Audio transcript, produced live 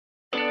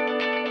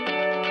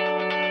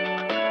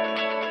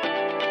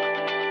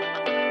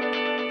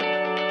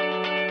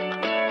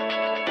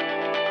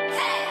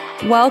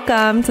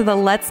Welcome to the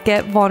Let's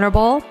Get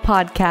Vulnerable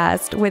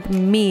podcast with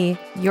me,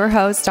 your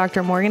host,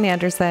 Dr. Morgan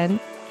Anderson,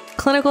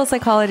 clinical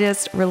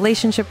psychologist,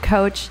 relationship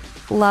coach,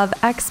 love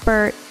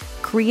expert,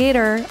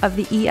 creator of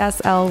the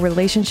ESL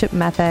relationship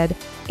method,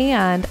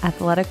 and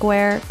athletic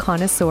wear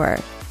connoisseur.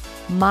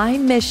 My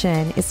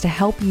mission is to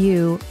help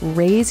you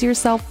raise your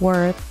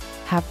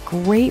self-worth, have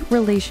great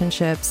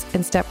relationships,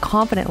 and step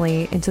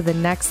confidently into the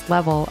next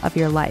level of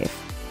your life.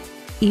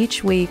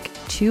 Each week,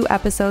 2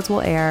 episodes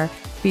will air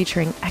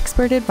featuring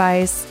expert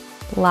advice,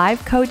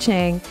 live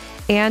coaching,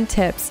 and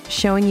tips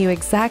showing you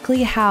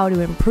exactly how to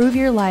improve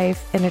your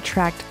life and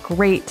attract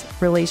great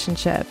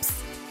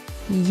relationships.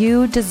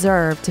 You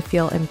deserve to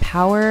feel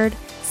empowered,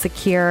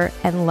 secure,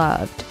 and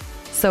loved.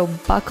 So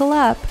buckle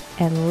up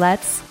and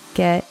let's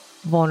get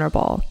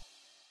vulnerable.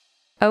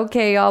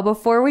 Okay, y'all,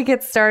 before we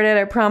get started,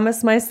 I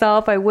promised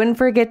myself I wouldn't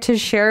forget to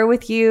share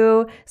with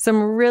you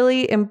some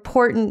really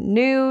important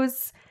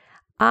news.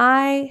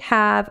 I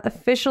have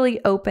officially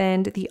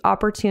opened the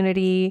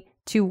opportunity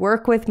to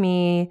work with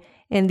me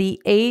in the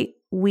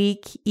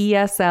 8-week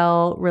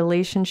ESL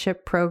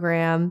relationship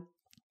program.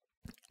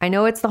 I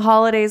know it's the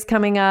holidays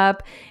coming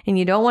up and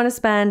you don't want to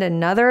spend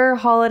another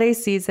holiday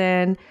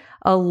season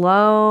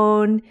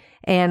alone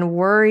and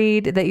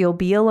worried that you'll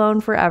be alone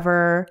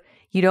forever.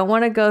 You don't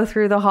want to go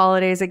through the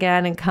holidays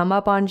again and come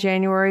up on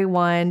January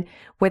 1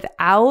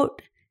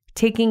 without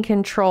taking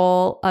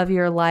control of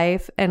your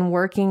life and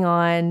working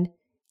on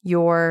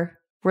your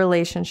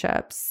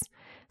relationships.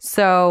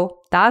 So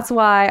that's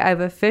why I've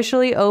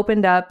officially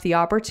opened up the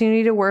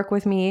opportunity to work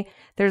with me.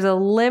 There's a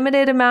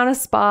limited amount of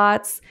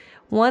spots.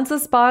 Once the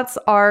spots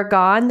are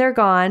gone, they're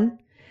gone.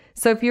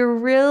 So if you're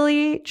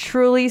really,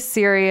 truly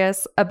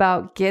serious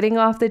about getting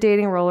off the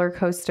dating roller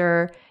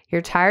coaster,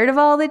 you're tired of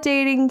all the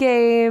dating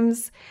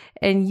games,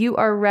 and you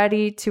are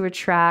ready to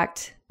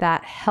attract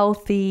that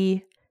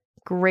healthy,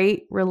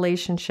 great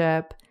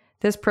relationship,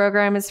 this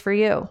program is for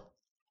you.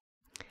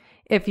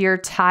 If you're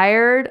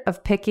tired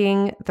of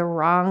picking the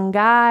wrong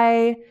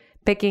guy,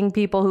 picking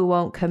people who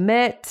won't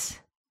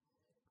commit,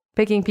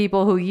 picking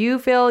people who you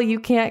feel you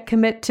can't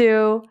commit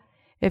to,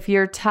 if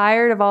you're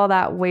tired of all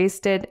that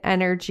wasted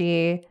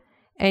energy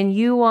and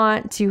you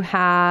want to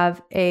have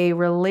a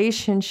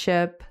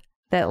relationship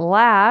that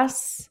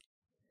lasts,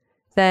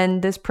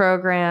 then this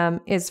program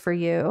is for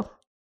you.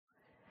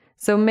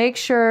 So make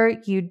sure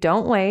you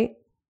don't wait.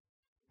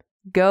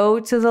 Go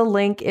to the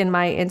link in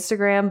my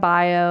Instagram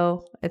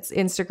bio. It's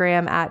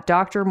Instagram at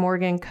Dr.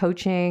 Morgan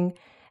Coaching,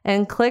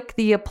 and click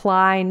the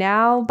Apply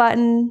Now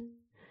button.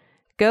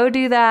 Go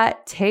do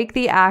that. Take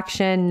the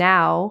action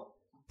now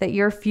that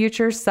your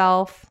future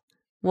self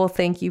will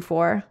thank you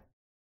for.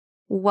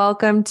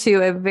 Welcome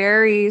to a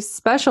very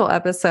special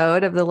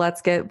episode of the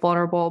Let's Get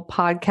Vulnerable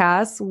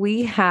podcast.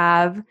 We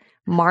have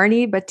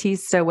Marni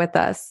Battista with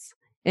us.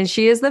 And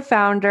she is the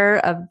founder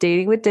of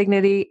Dating with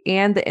Dignity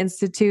and the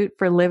Institute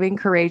for Living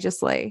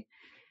Courageously.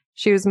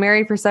 She was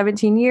married for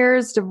 17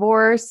 years,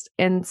 divorced,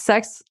 and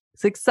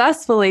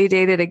successfully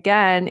dated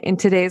again in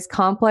today's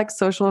complex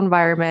social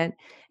environment.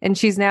 And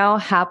she's now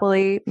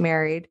happily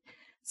married.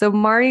 So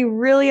Marni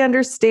really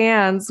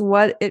understands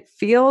what it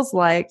feels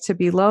like to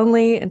be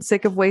lonely and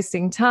sick of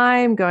wasting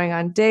time, going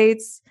on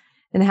dates,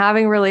 and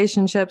having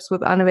relationships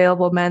with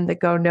unavailable men that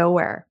go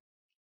nowhere.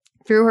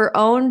 Through her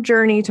own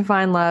journey to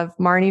find love,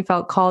 Marni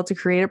felt called to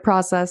create a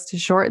process to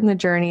shorten the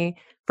journey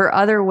for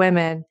other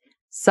women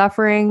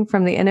suffering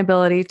from the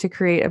inability to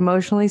create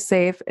emotionally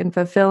safe and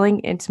fulfilling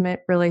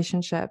intimate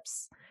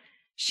relationships.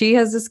 She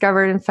has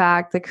discovered, in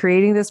fact, that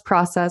creating this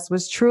process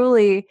was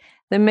truly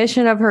the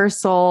mission of her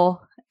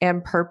soul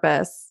and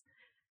purpose.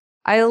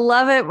 I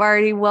love it,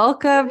 Marni.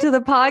 Welcome to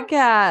the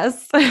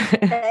podcast.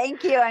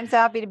 Thank you. I'm so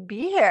happy to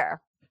be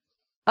here.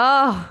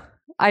 Oh,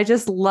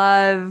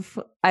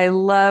 I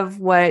love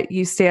what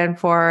you stand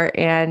for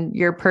and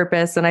your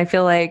purpose. And I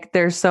feel like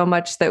there's so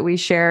much that we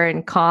share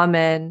in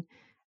common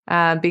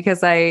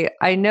because I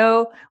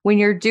know when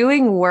you're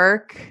doing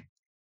work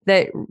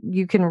that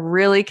you can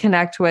really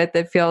connect with,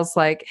 that feels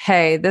like,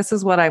 hey, this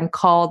is what I'm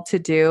called to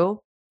do.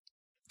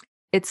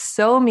 It's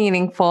so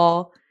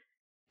meaningful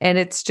and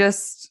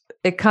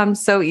it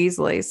comes so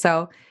easily.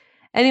 So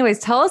anyways,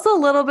 tell us a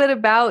little bit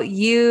about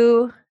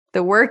you,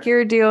 the work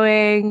you're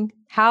doing,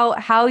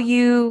 how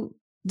you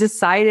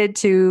decided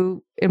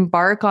to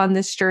embark on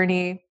this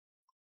journey.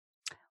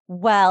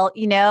 Well,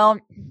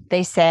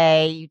 they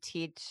say you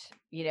teach,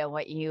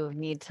 what you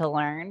need to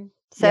learn,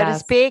 so to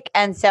speak.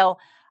 And so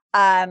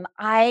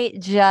I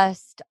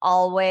just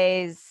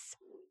always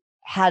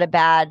had a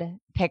bad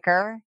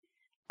picker.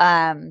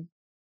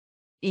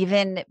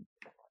 Even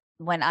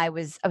when I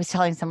was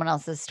telling someone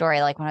else's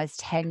story, like when I was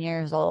 10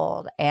 years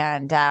old,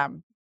 and I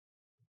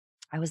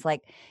was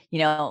like,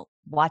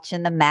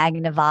 watching the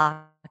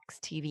Magnavox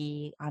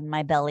TV on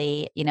my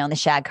belly, in the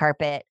shag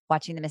carpet,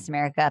 watching the Miss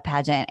America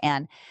pageant.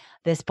 And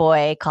this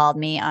boy called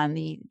me on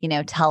the,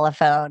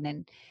 telephone,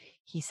 and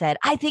he said,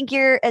 "I think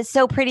you're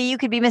so pretty. You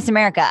could be Miss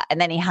America." And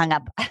then he hung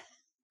up.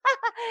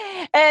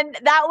 And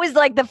that was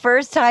like the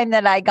first time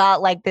that I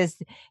got like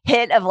this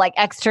hit of like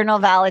external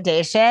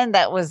validation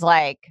that was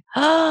like,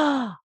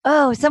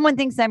 oh, someone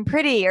thinks I'm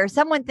pretty or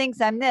someone thinks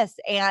I'm this.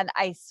 And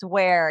I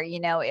swear,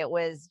 it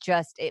was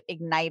just, it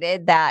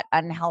ignited that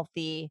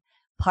unhealthy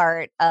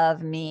part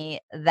of me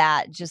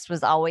that just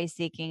was always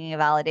seeking a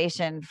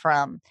validation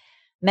from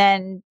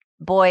men,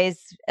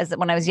 boys, as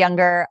when I was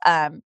younger,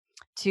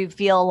 to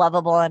feel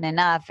lovable and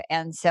enough.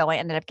 And so I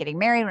ended up getting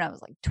married when I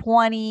was like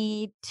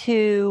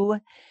 22,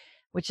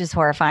 which is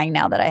horrifying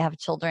now that I have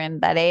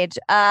children that age.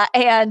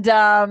 And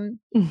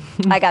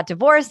I got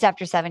divorced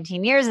after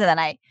 17 years, and then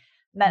I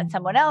met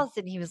someone else,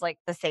 and he was like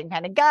the same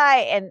kind of guy.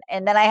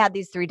 And then I had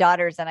these 3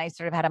 daughters, and I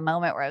sort of had a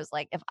moment where I was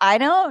like, if I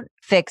don't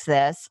fix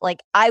this,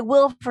 like I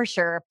will for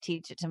sure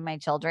teach it to my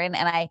children.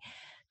 And I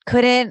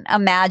couldn't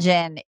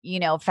imagine,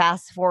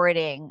 fast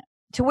forwarding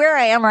to where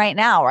I am right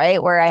now,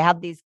 right? Where I have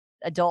these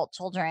adult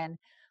children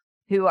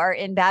who are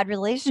in bad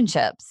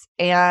relationships,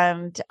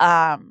 and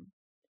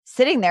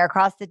sitting there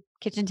across the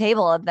kitchen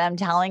table of them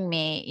telling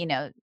me,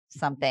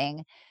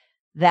 something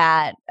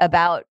that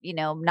about,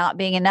 not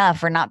being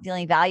enough or not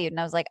feeling valued. And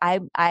I was like,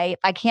 I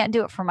can't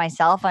do it for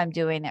myself. I'm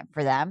doing it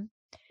for them.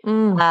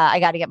 I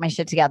got to get my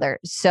shit together.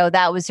 So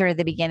that was sort of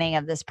the beginning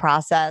of this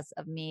process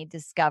of me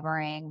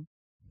discovering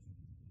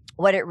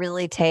what it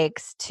really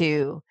takes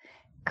to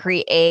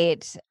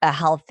create a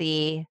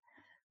healthy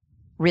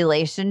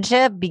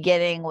relationship,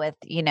 beginning with,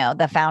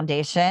 the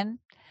foundation,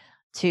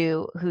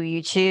 to who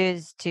you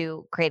choose,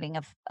 to creating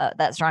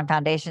that strong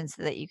foundation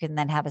so that you can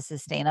then have a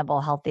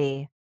sustainable,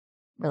 healthy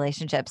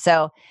relationship.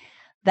 So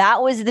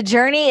that was the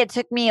journey. It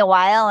took me a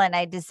while, and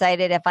I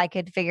decided if I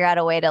could figure out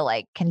a way to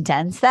like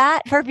condense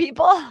that for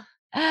people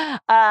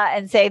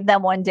and save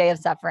them one day of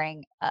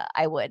suffering,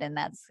 I would. And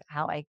that's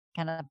how I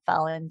kind of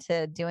fell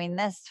into doing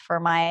this for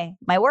my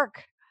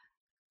work.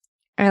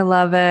 I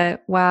love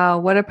it. Wow,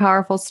 what a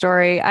powerful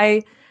story.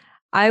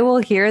 I will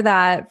hear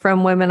that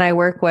from women I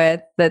work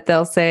with, that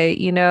they'll say,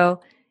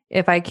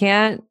 if I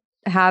can't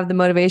have the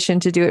motivation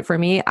to do it for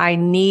me, I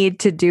need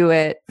to do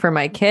it for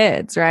my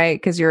kids, right?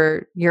 Because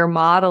you're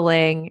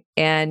modeling,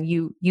 and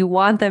you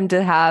want them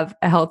to have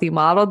a healthy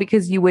model,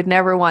 because you would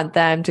never want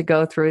them to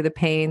go through the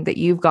pain that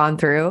you've gone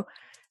through.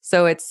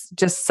 So it's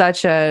just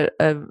such a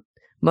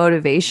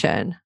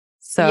motivation.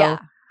 So yeah,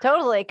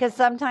 totally. Because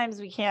sometimes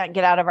we can't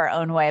get out of our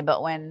own way,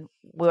 but when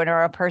we're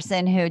a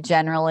person who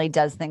generally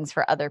does things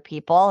for other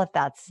people, if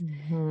that's,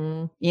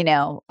 an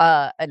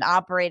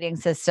operating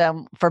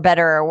system for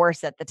better or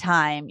worse at the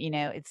time,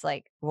 it's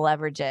like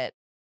leverage it.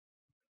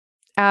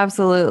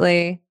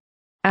 Absolutely.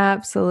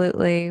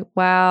 Absolutely.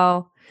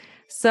 Wow.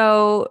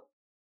 So,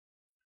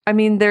 I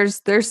mean,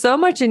 there's so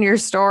much in your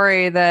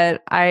story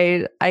that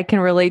I can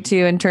relate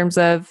to in terms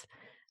of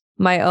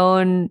my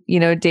own,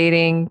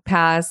 dating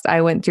past.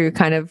 I went through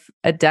kind of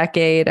a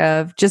decade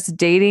of just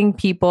dating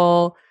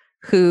people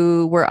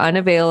who were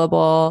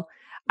unavailable.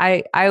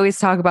 I always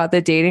talk about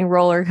the dating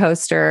roller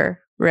coaster,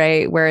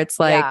 right? Where it's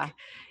like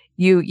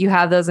you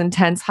have those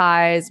intense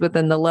highs, but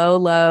then the low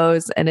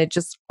lows, and it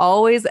just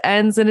always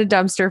ends in a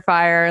dumpster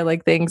fire.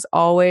 Like things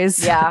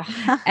always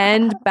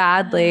end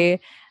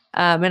badly.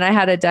 And I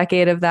had a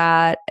decade of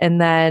that. And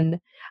then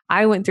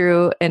I went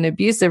through an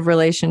abusive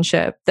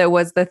relationship that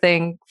was the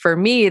thing for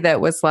me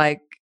that was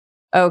like,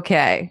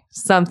 okay,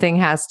 something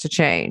has to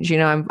change.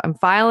 I'm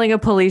filing a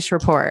police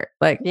report.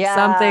 Like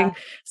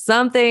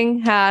something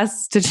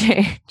has to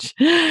change.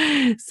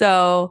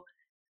 So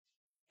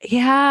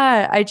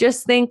yeah, I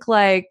just think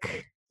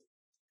like,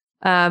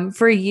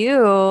 for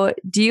you,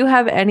 do you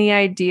have any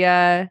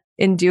idea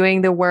in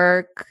doing the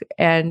work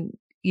and,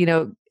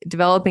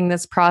 developing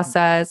this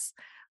process,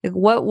 like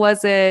what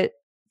was it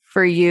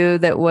for you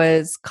that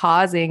was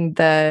causing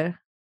the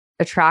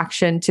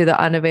attraction to the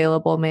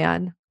unavailable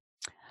man?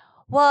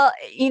 Well,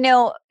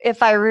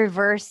 if I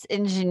reverse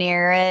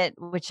engineer it,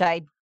 which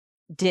I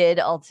did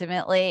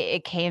ultimately,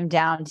 it came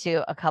down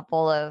to a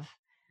couple of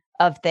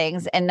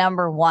things. And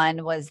number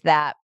one was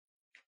that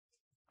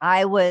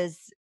I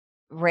was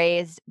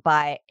raised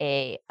by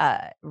a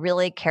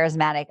really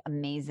charismatic,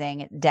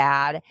 amazing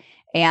dad.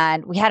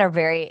 And we had a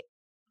very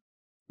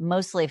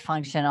mostly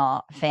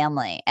functional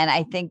family. And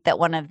I think that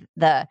one of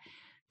the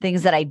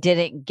things that I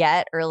didn't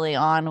get early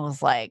on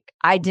was like,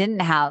 I didn't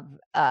have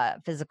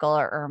physical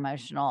or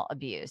emotional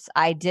abuse.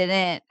 I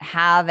didn't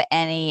have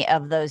any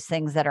of those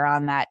things that are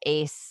on that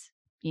ACE,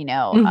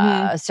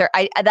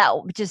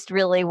 that just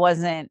really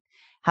wasn't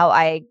how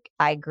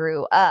I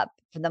grew up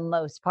for the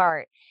most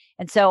part.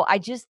 And so I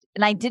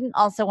didn't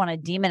also want to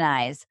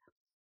demonize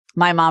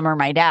my mom or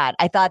my dad.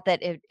 I thought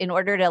that in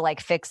order to like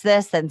fix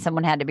this, then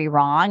someone had to be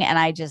wrong. And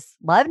I just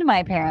loved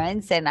my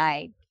parents. And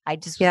I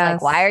just was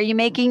like, why are you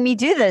making me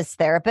do this,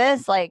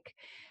 therapist? Like,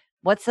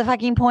 what's the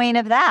fucking point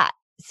of that?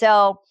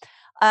 So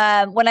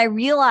when I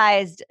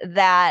realized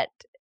that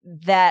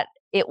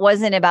it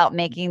wasn't about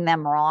making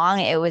them wrong,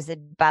 it was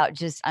about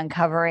just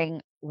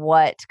uncovering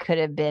what could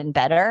have been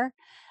better.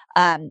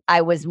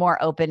 I was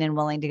more open and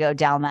willing to go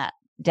down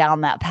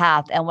that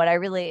path. And what I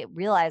really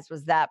realized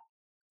was that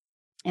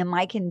in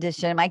my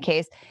condition, in my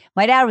case,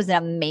 my dad was an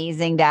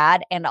amazing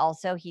dad. And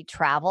also he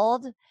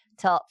traveled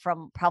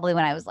from probably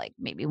when I was like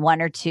maybe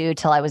 1 or 2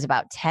 till I was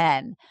about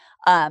 10,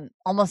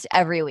 almost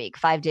every week,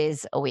 5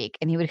 days a week.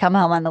 And he would come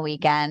home on the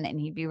weekend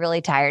and he'd be really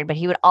tired, but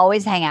he would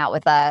always hang out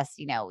with us.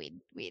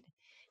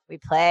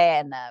 We'd play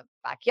in the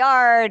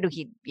backyard.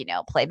 He'd,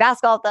 play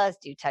basketball with us,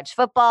 do touch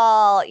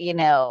football,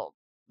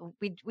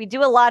 we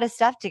do a lot of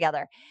stuff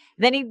together.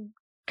 Then he'd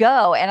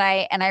go. And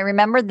I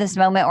remembered this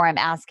moment where I'm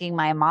asking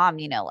my mom,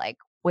 like,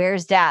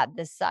 where's dad?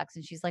 This sucks.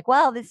 And she's like,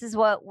 well, this is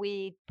what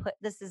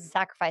this is a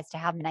sacrifice to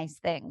have nice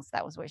things.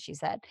 That was what she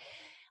said.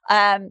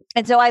 And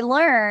so I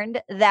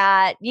learned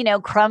that,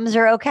 crumbs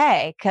are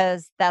okay.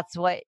 Cause that's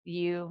what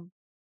you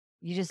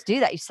just do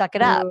that. You suck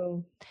it up.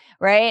 Ooh.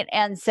 Right.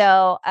 And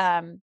so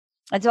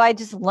I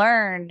just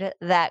learned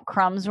that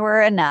crumbs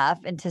were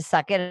enough and to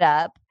suck it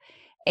up.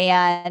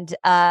 And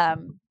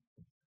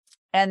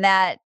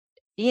that,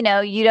 you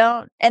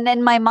don't, and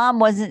then my mom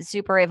wasn't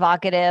super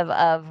evocative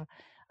of,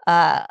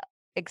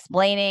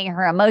 explaining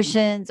her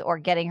emotions or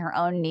getting her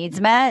own needs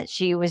met.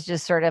 She was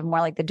just sort of more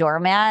like the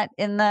doormat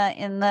in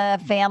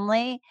the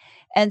family.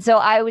 And so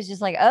I was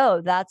just like, oh,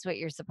 that's what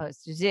you're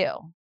supposed to do.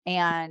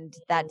 And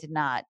that did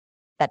not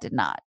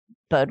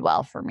bode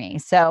well for me.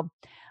 So,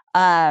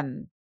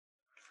 so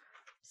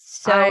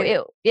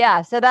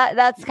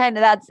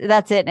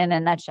that's it in a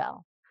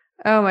nutshell.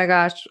 Oh my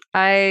gosh.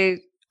 I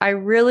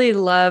really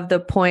love the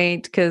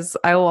point, because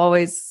I will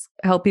always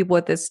help people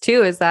with this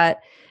too, is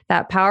that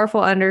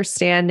powerful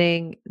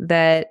understanding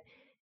that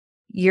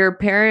your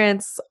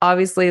parents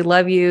obviously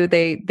love you.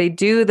 They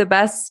do the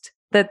best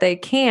that they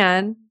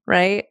can,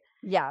 right?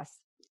 Yes.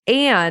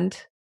 And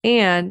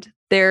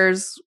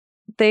there's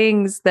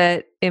things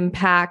that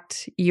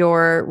impact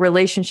your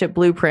relationship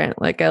blueprint,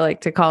 like I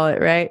like to call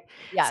it, right?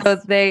 Yes. So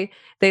they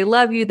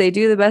love you, they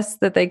do the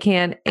best that they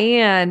can,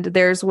 and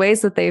there's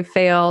ways that they've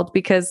failed,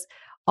 because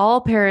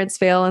all parents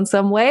fail in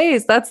some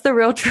ways. That's the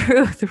real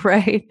truth,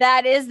 right?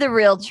 That is the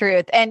real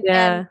truth. And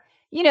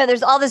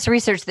there's all this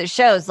research that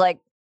shows, like,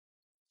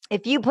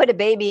 if you put a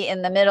baby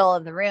in the middle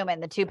of the room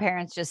and the two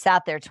parents just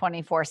sat there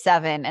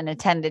 24/7 and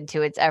attended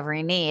to its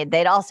every need,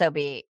 they'd also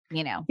be,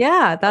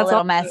 that's a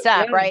little messed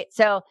up, right?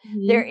 So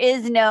there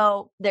is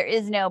no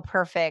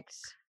perfect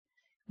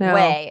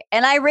way.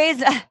 And I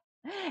raised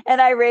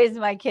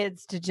my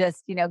kids to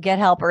just, get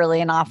help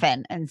early and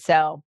often. And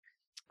so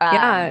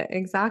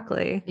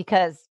exactly.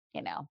 Because,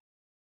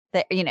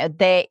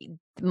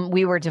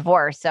 we were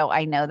divorced, so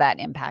I know that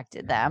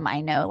impacted them.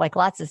 I know, like,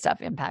 lots of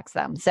stuff impacts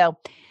them. So,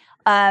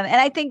 and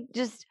I think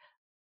just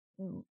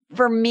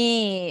for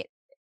me,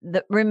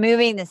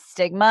 removing the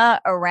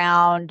stigma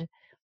around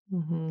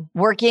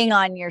working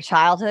on your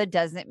childhood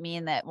doesn't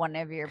mean that one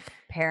of your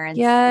parents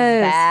is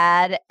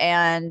bad.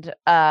 And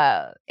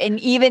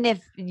even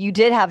if you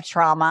did have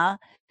trauma,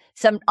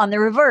 some on the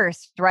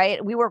reverse,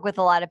 right? We work with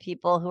a lot of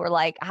people who are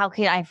like, how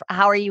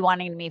are you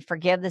wanting me to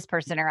forgive this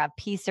person or have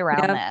peace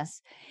around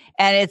this?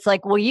 And it's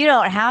like, well, you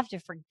don't have to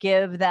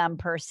forgive them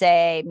per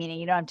se, meaning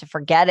you don't have to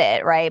forget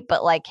it, right?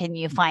 But like, can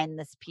you find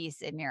this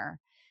peace in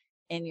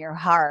your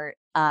heart?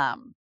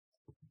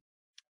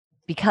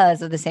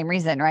 Because of the same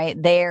reason, right?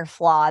 They're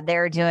flawed.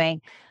 They're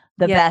doing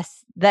the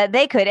best that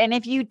they could. And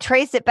if you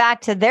trace it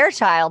back to their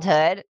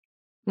childhood,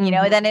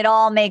 then it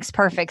all makes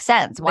perfect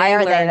sense. Why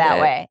are they that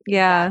way?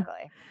 Yeah. Exactly.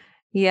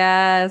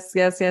 Yes.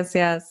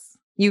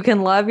 You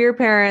can love your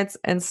parents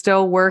and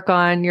still work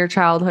on your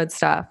childhood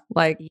stuff.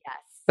 Like,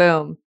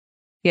 boom.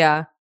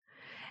 Yeah.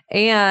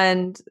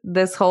 And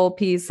this whole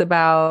piece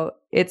about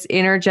it's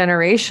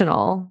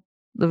intergenerational.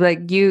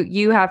 Like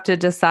you have to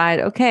decide,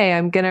 okay,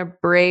 I'm going to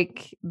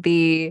break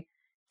the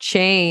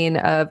chain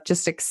of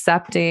just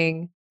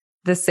accepting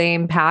the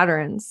same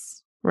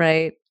patterns.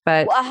 Right.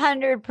 But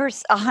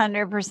 100%.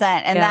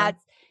 And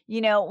that's,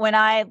 when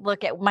I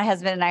look at, my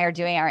husband and I are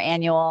doing our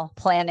annual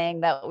planning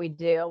that we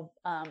do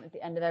at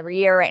the end of every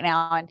year right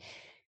now. And,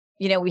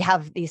 we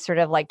have these sort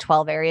of like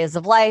 12 areas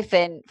of life.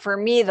 And for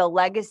me, the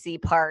legacy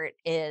part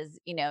is,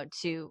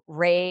 to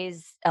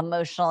raise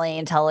emotionally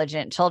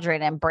intelligent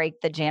children and break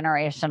the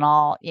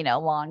generational,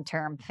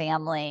 long-term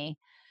family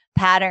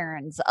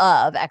patterns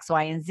of X,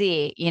 Y, and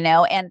Z,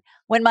 and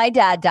when my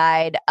dad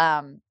died,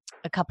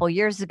 a couple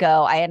years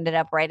ago, I ended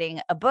up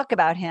writing a book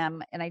about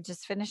him, and I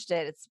just finished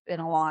it. It's been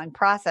a long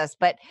process,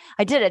 but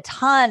I did a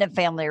ton of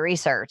family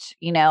research,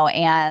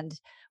 and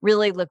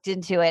really looked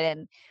into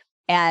it.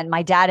 And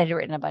my dad had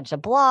written a bunch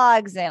of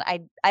blogs,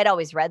 and I'd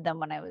always read them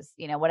when I was,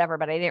 whatever,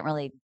 but I didn't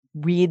really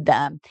read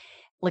them,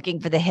 looking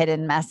for the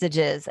hidden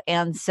messages.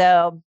 And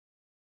so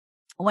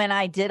when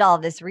I did all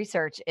this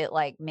research, it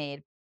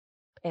made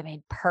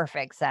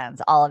perfect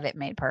sense. All of it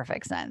made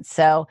perfect sense.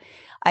 So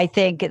I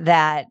think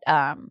that,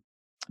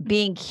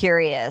 being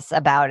curious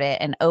about it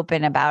and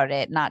open about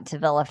it, not to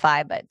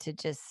vilify, but to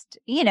just,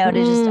 to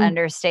just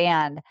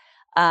understand,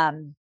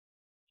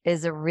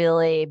 is a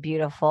really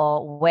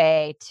beautiful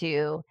way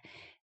to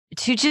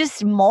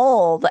just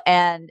mold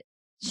and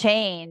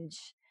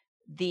change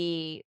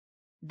the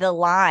the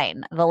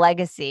line, the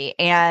legacy.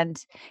 And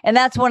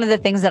that's one of the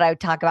things that I would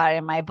talk about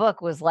in my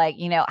book was like,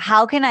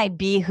 how can I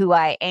be who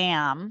I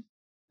am?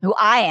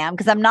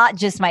 Because I'm not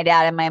just my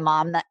dad and my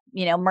mom that,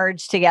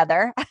 merged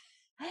together.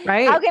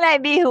 Right. How can I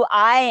be who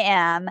I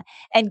am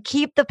and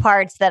keep the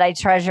parts that I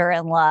treasure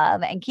and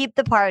love and keep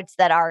the parts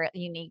that are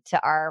unique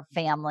to our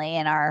family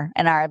and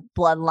our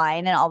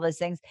bloodline and all those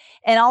things,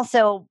 and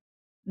also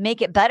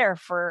make it better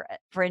for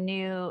a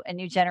new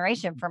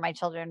generation, for my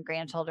children,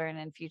 grandchildren,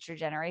 and future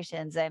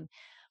generations. And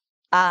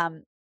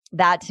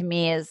that to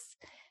me is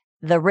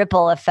the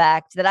ripple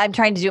effect that I'm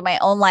trying to do in my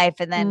own life.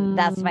 And then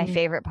that's my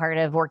favorite part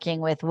of working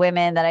with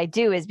women that I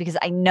do, is because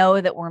I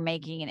know that we're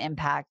making an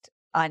impact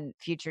on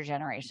future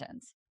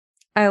generations.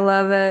 I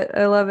love it.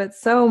 I love it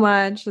so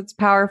much. It's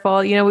powerful.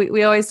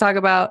 We always talk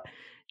about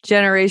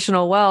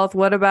generational wealth.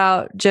 What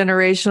about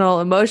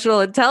generational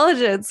emotional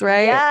intelligence,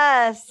 right?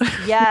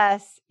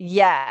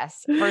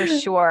 Yes, for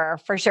sure.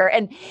 For sure.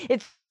 And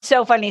it's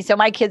so funny. So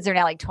my kids are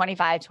now like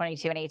 25,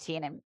 22, and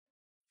 18. And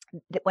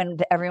when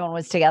everyone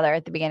was together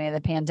at the beginning of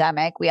the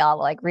pandemic, we all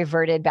like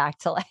reverted back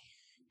to like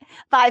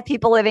 5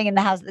 people living in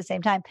the house at the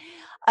same time.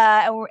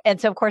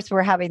 And so of course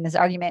we're having this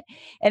argument,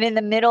 and in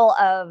the middle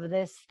of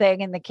this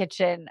thing in the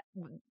kitchen,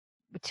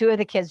 2 of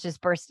the kids just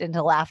burst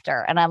into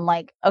laughter. And I'm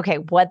like, okay,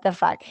 what the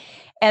fuck?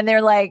 And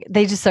they're like,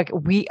 they just like,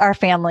 our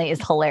family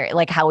is hilarious.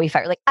 Like how we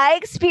fight. Like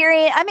I'm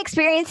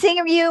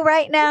experiencing you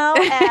right now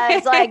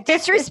as like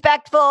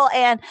disrespectful.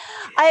 And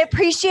I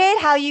appreciate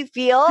how you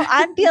feel.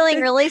 I'm feeling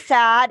really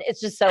sad.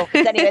 It's just so,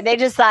 anyway, they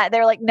just thought,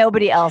 they're like,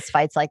 nobody else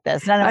fights like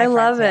this. None of my I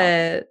love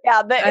friends it.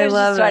 Yeah. But it was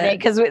just funny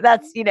because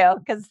that's,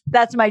 because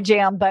that's my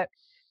jam. But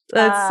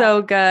that's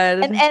so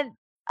good. And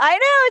I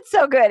know it's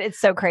so good. It's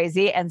so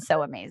crazy and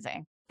so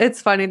amazing. It's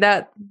funny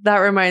that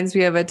reminds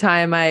me of a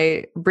time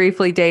I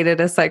briefly dated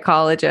a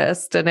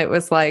psychologist, and it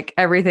was like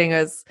everything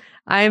was,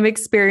 I'm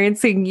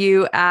experiencing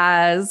you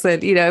as,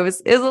 and it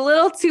was a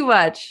little too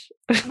much.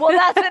 Well,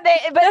 but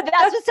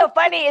that's what's so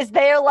funny is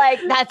they're like,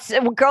 that's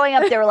growing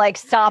up. They were like,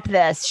 stop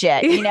this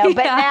shit,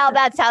 but now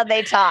that's how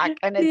they talk.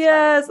 And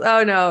it's funny.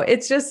 Oh no,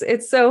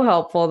 it's so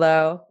helpful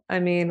though. I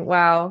mean,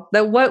 wow,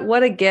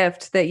 what a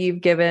gift that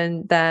you've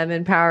given them,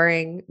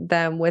 empowering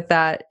them with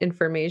that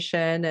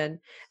information, and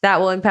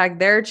that will impact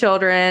their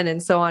children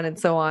and so on and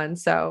so on.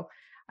 So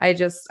I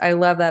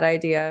love that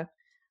idea.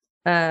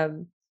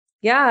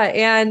 Yeah.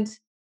 And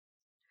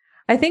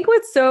I think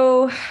what's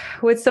so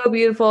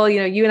beautiful,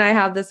 you and I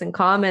have this in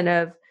common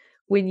of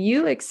when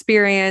you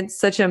experience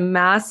such a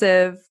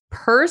massive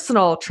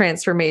personal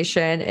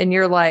transformation and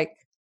you're like,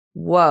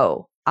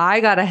 whoa,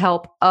 I got to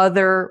help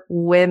other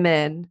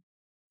women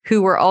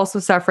who were also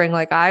suffering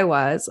like I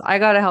was. I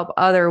got to help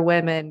other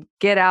women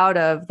get out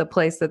of the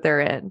place that they're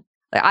in.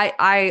 Like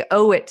I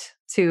owe it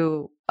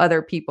to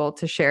other people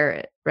to share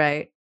it.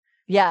 Right.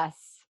 Yes,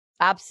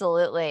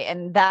 absolutely.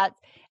 And that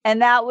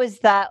was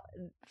that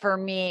for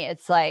me.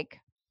 It's like,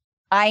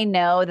 I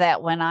know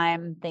that when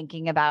I'm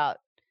thinking about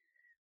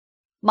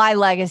my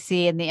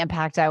legacy and the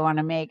impact I want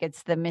to make,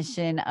 it's the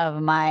mission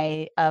of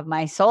my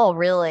soul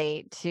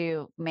really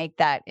to make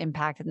that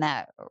impact and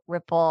that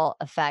ripple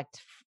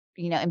effect,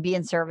 and be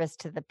in service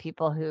to the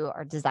people who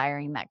are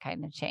desiring that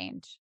kind of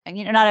change. And,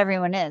 not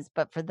everyone is,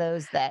 but for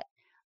those that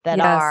yes.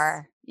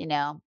 are,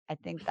 I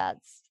think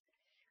that's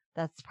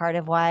part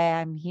of why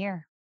I'm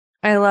here.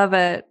 I love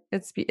it.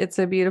 It's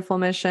a beautiful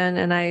mission,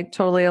 and I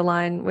totally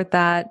align with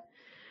that.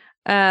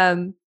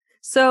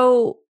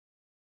 So,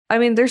 I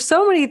mean, there's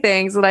so many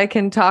things that I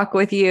can talk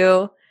with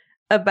you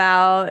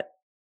about,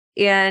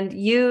 and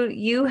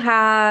you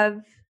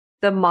have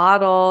the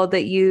model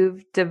that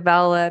you've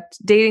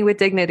developed, Dating with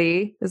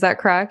Dignity. Is that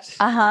correct?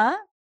 Uh-huh.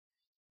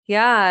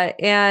 Yeah.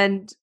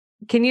 And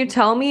can you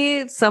tell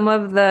me some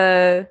of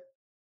the,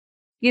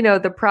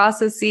 the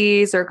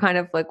processes or kind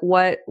of like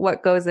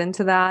what goes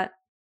into that?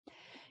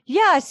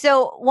 Yeah.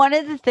 So one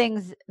of the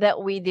things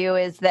that we do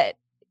is that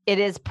it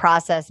is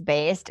process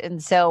based.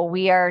 And so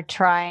we are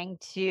trying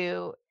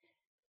to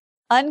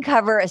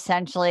uncover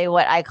essentially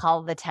what I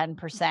call the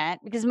 10%,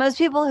 because most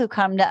people who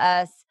come to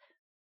us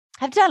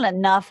have done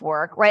enough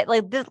work, right?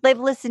 Like they've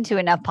listened to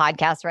enough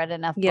podcasts, read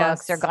enough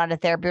books, or gone to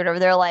therapy, or whatever.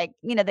 They're like,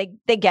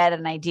 they get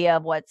an idea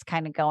of what's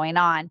kind of going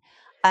on.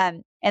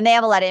 And they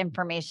have a lot of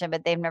information,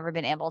 but they've never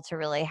been able to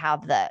really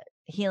have the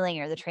healing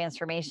or the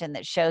transformation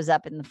that shows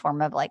up in the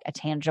form of like a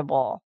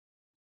tangible,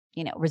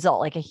 result,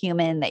 like a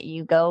human that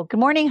you go, good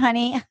morning,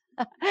 honey.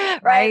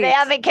 Right? They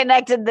haven't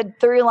connected the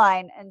through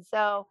line. And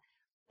so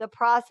the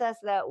process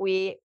that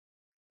we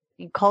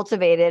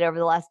cultivated over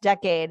the last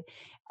decade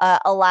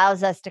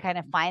allows us to kind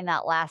of find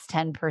that last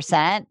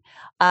 10%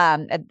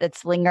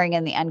 that's lingering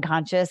in the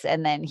unconscious,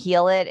 and then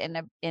heal it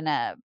in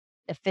a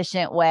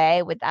efficient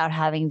way without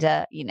having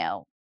to,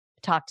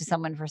 talk to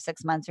someone for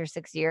 6 months or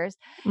 6 years,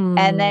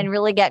 and then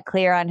really get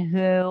clear on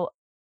who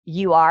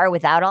you are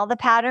without all the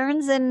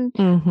patterns and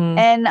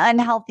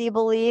unhealthy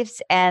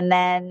beliefs. And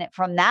then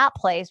from that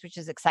place, which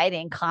is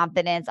exciting,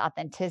 confidence,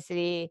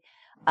 authenticity,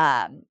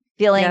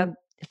 feeling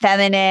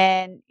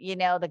feminine,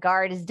 the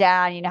guard is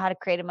down, you know how to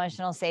create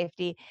emotional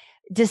safety,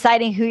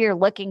 deciding who you're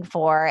looking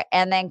for,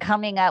 and then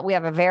coming up, we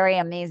have a very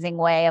amazing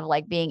way of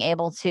like being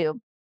able to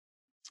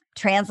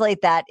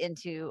translate that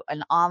into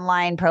an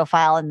online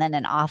profile and then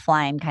an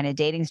offline kind of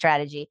dating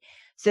strategy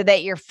so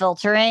that you're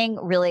filtering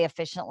really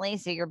efficiently.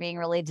 So you're being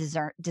really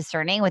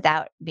discerning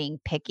without being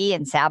picky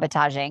and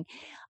sabotaging.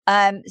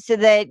 So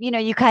that,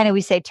 you kind of,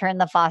 we say, turn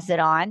the faucet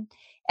on,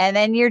 and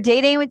then you're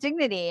dating with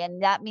dignity.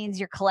 And that means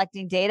you're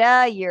collecting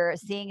data. You're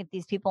seeing if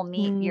these people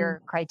meet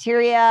your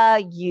criteria.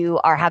 You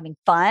are having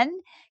fun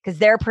because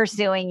they're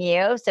pursuing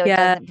you. So it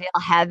doesn't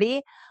feel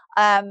heavy.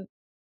 And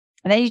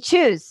then you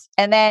choose.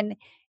 And then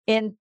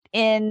in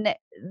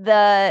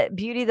the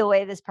beauty, the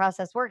way this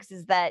process works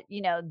is that,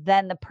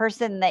 then the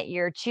person that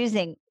you're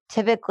choosing,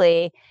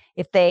 typically,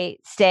 if they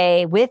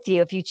stay with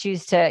you, if you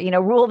choose to,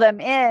 rule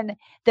them in,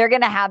 they're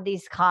going to have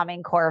these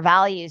common core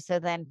values. So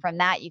then from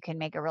that, you can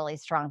make a really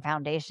strong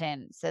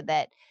foundation so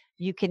that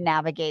you can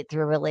navigate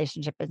through a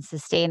relationship and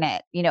sustain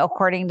it.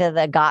 According to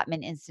the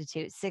Gottman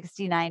Institute,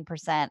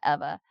 69%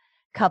 of a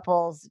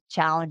couple's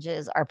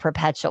challenges are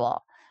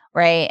perpetual,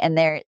 right? And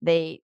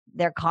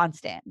they're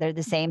constant. They're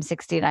the same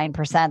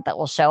 69% that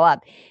will show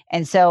up.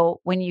 And so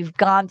when you've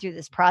gone through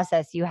this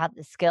process, you have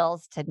the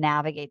skills to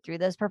navigate through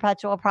those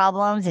perpetual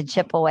problems and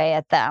chip away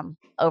at them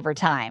over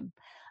time.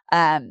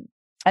 And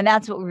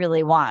that's what we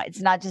really want.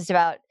 It's not just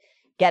about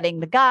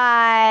getting the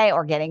guy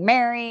or getting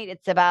married.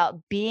 It's about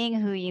being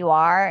who you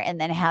are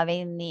and then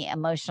having the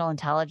emotional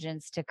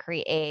intelligence to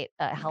create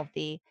a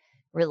healthy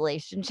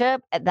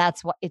relationship. And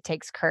that's what it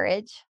takes,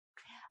 courage.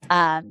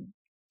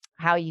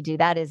 How you do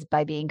that is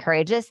by being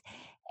courageous.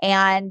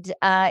 And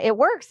it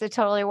works. It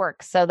totally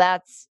works. So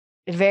that's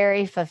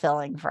very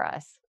fulfilling for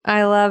us.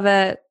 I love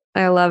it.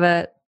 I love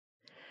it.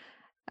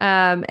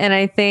 And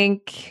I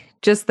think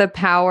just the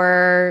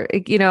power,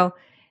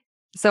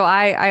 so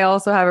I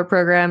also have a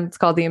program. It's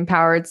called the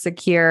Empowered,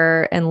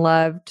 Secure, and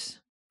Loved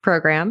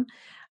program.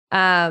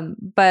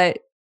 But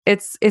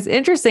it's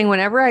interesting.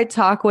 Whenever I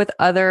talk with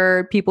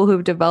other people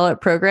who've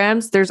developed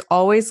programs, there's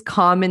always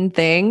common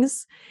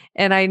things.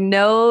 And I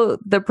know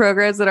the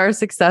programs that are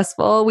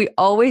successful, we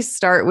always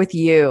start with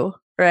you,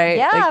 right?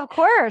 Yeah, of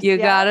course. You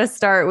gotta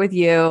start with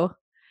you.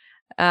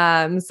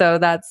 So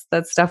that's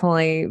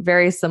definitely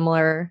very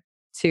similar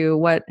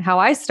to how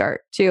I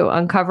start too,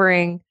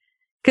 uncovering,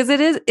 because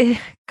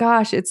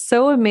it's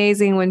so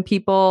amazing when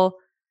people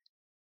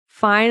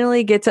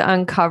finally get to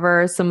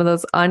uncover some of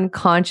those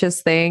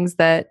unconscious things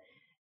that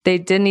they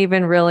didn't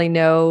even really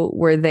know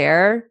were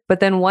there. But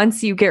then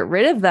once you get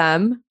rid of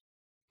them,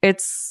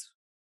 it's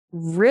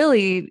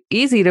really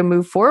easy to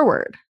move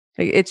forward.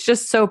 It's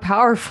just so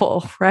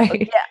powerful,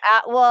 right?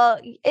 Yeah. Well,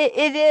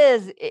 it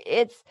is.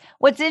 It's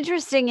what's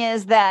interesting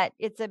is that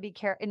it's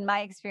in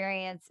my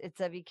experience,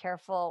 it's a be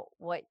careful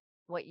what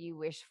you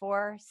wish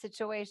for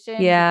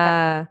situation.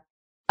 Yeah.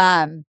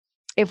 Because,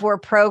 if we're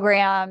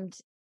programmed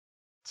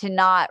to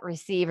not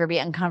receive or be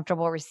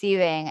uncomfortable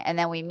receiving, and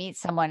then we meet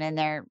someone and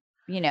they're,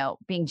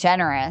 being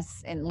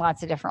generous in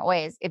lots of different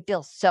ways, it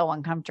feels so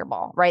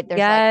uncomfortable, right? There's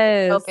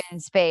like open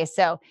space.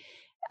 So,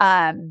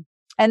 and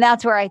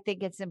that's where I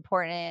think it's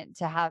important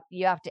to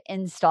you have to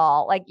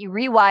install, like you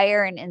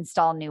rewire and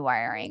install new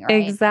wiring,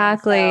 right?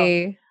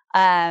 Exactly.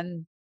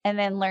 And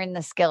then learn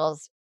the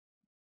skills,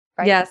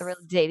 right? Yes. The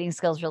dating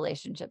skills,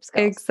 relationship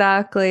skills.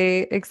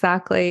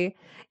 Exactly.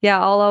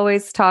 Yeah. I'll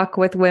always talk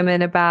with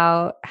women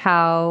about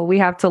how we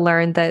have to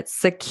learn that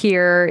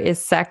secure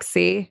is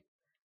sexy.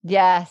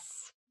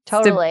 Yes,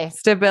 totally.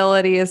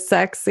 Stability is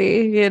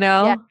sexy,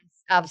 Yes,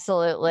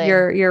 absolutely.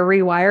 You're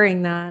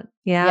rewiring that.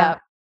 Yeah. Yep.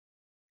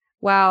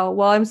 Wow.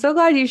 Well, I'm so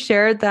glad you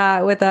shared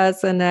that with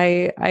us. And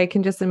I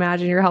can just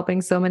imagine you're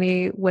helping so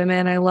many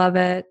women. I love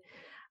it.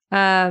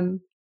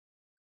 One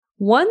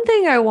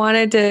thing I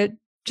wanted to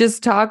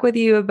just talk with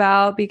you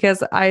about,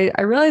 because I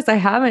realized I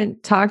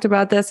haven't talked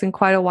about this in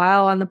quite a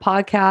while on the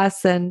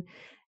podcast. And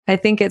I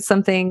think it's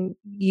something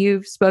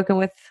you've spoken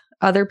with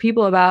other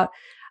people about.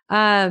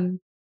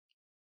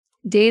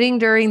 Dating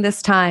during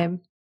this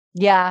time.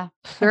 Yeah.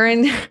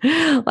 During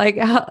like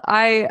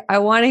I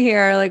want to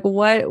hear like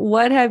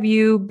what have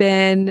you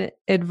been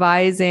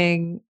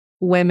advising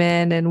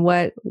women, and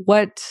what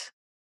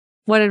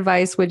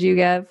advice would you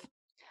give?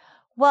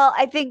 Well,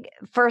 I think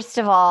first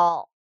of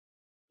all,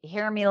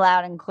 hear me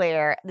loud and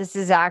clear. This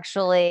is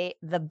actually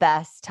the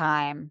best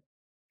time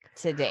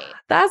to date.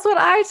 That's what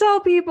I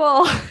tell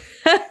people.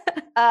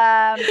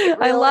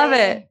 I love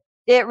it.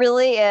 It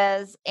really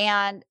is.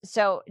 And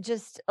so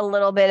just a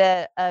little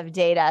bit of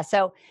data.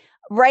 So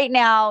right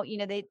now,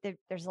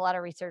 there's a lot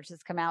of research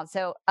that's come out.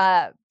 So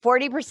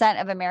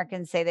 40% of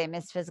Americans say they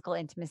miss physical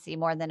intimacy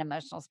more than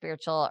emotional,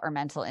 spiritual, or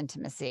mental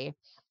intimacy,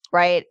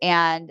 right?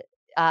 And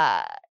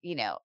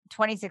 26%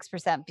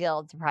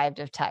 feel deprived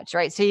of touch,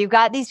 right? So you've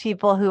got these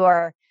people who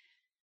are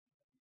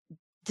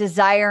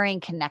desiring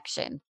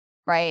connection,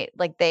 right?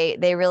 Like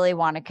they really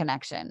want a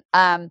connection.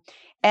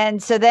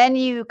 And so then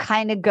you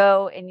kind of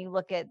go and you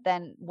look at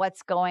then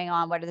what's going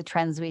on, what are the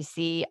trends we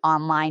see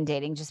online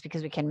dating, just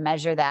because we can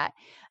measure that.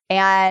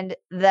 And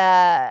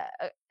the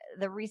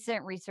the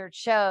recent research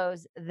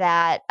shows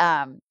that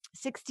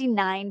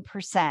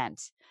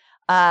 69%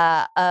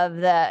 of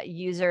the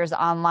users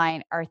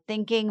online are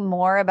thinking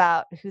more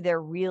about who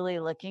they're really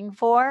looking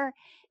for,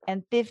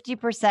 and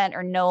 50%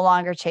 are no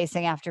longer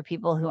chasing after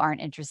people who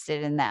aren't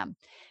interested in them,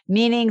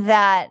 meaning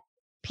that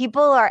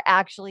people are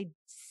actually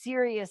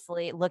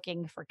seriously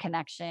looking for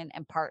connection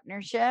and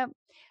partnership.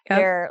 Yep.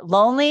 They're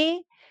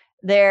lonely.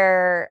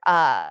 They're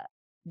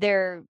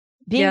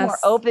being more Yes.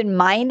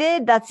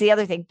 open-minded. That's the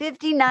other thing.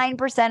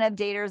 59% of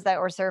daters that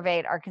were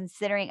surveyed are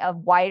considering a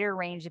wider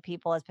range of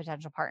people as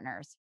potential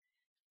partners.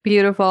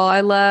 Beautiful.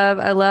 I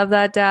love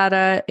that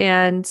data.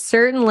 And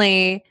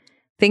certainly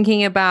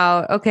thinking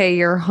about, okay,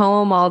 you're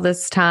home all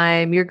this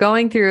time, you're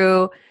going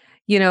through,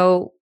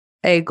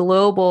 a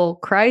global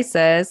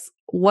crisis.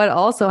 What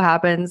also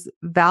happens?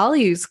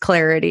 Values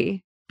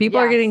clarity. People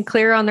are getting Yes.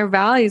 clear on their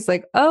values,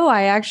 like, oh,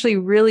 I actually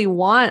really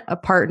want a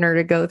partner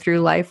to go through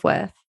life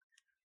with.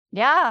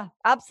 Yeah,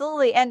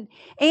 absolutely. And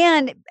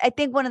I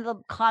think one of the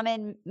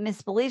common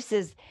misbeliefs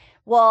is,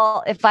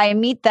 well, if I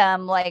meet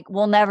them, like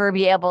we'll never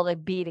be able to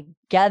be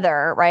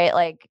together, right?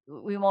 Like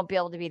we won't be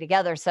able to be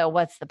together. So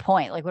what's the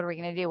point? Like, what are we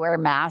going to do? Wear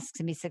masks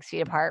and be 6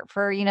 feet apart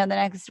for, the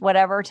next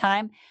whatever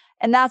time?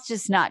 And that's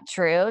just not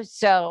true.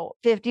 So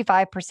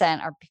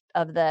 55%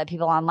 of the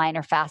people online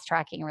are fast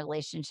tracking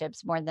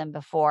relationships more than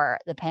before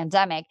the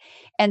pandemic.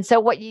 And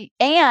so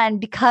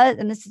and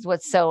this is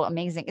what's so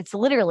amazing, it's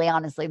literally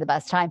honestly the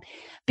best time,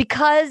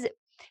 because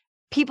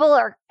people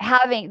are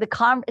having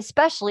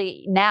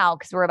especially now,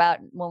 because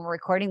when we're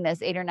recording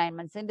this, 8 or 9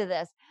 months into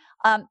this,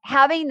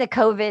 having the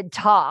COVID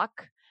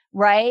talk,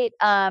 right?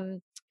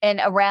 And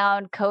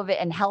around COVID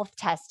and health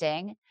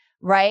testing,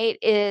 right,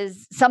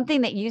 is something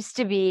that used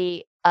to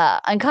be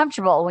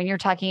uncomfortable when you're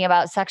talking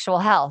about sexual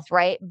health,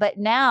 right? But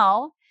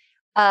now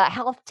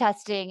health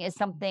testing is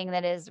something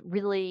that is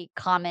really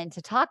common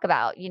to talk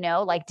about,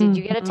 like, did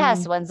you get a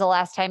test? When's the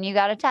last time you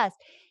got a test?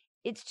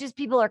 It's just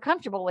people are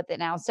comfortable with it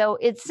now. So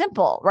it's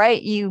simple, right?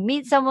 You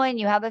meet someone,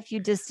 you have a few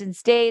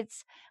distance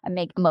dates. I'm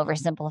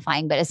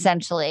oversimplifying, but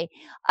essentially,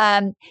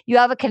 you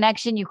have a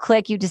connection, you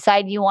click, you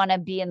decide you want to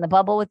be in the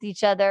bubble with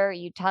each other.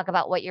 You talk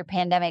about what your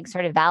pandemic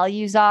sort of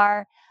values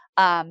are.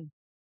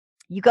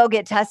 You go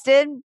get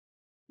tested.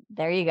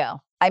 There you go.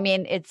 I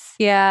mean,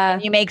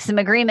 and you make some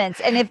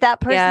agreements. And if that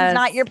person's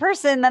not your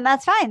person, then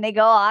that's fine. They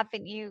go off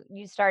and you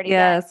start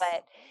again.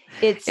 But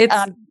it's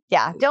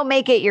don't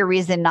make it your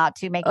reason not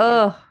to. Make it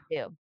your reason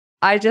to.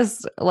 I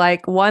just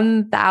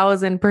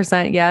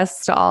 1000%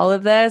 yes to all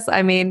of this.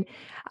 I mean,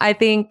 I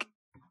think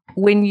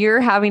when you're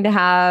having to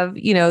have,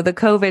 the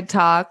COVID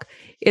talk,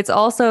 it's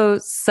also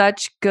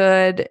such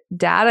good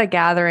data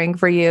gathering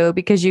for you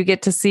because you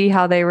get to see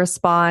how they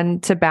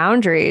respond to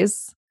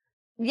boundaries.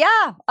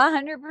 Yeah,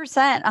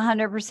 100%,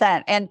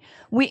 100%. And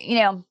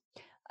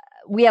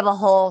we have a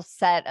whole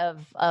set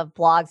of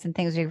blogs and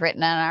things we've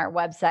written on our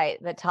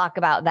website that talk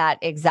about that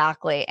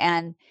exactly.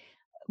 And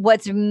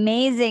what's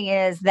amazing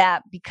is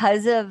that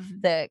because of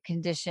the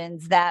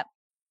conditions, that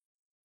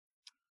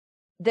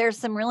there's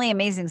some really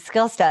amazing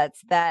skill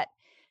sets that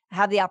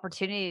have the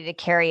opportunity to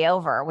carry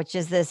over, which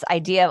is this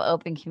idea of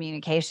open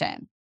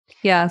communication.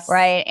 Yes.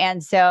 Right.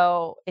 And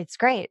so it's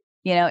great.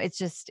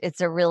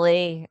 It's a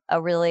really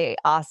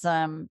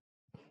awesome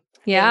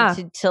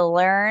thing to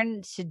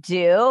learn to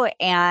do.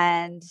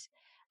 And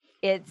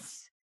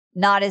it's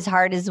not as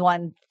hard as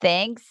one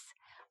thinks.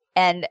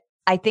 And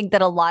I think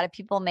that a lot of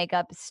people make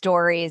up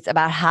stories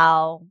about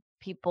how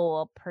people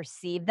will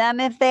perceive them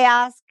if they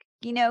ask,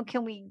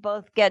 can we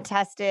both get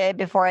tested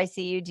before I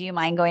see you? Do you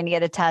mind going to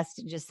get a test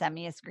and just send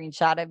me a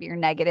screenshot of your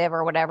negative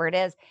or whatever it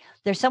is?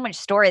 There's so much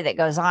story that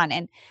goes on.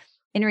 And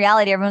in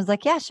reality, everyone's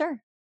like, yeah,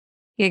 sure.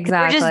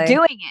 Exactly. We're just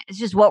doing it. It's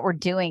just what we're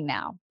doing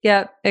now.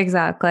 Yep,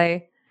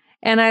 exactly.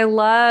 And I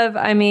love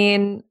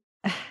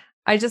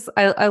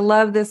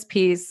this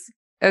piece.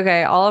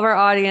 Okay, all of our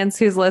audience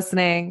who's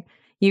listening,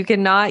 you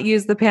cannot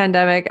use the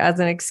pandemic as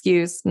an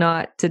excuse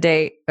not to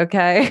date.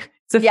 Okay,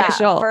 it's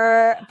official.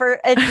 Yeah, for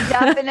it's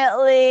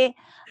definitely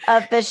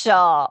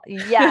official.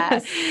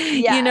 Yes.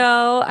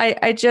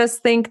 I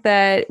just think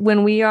that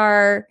when we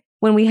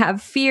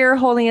have fear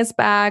holding us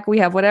back, we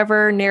have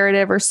whatever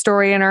narrative or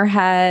story in our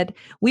head,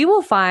 we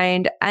will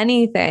find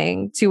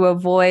anything to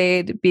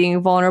avoid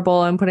being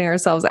vulnerable and putting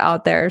ourselves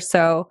out there.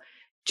 So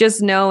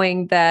just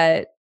knowing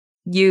that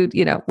you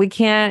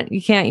can't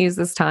use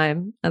this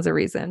time as a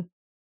reason.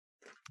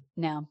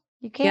 No,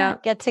 you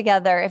can't get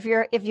together. If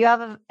you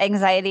have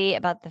anxiety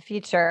about the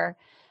future,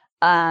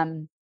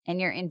 and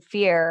you're in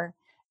fear,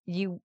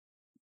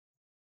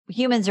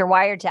 humans are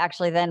wired to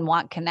actually then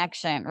want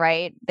connection,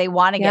 right? They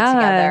want to get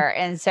together.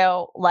 And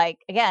so like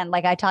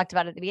I talked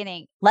about at the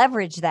beginning,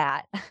 leverage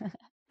that.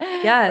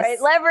 Yes.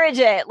 Right? Leverage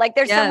it. Like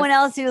there's someone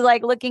else who's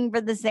looking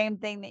for the same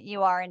thing that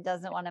you are and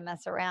doesn't want to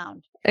mess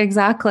around.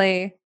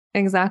 Exactly.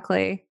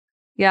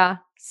 Yeah.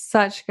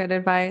 Such good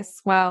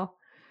advice. Wow.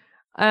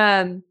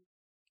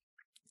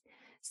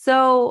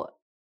 So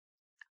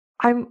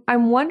I'm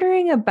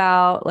wondering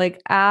about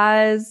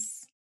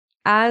as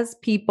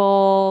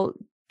people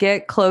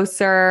get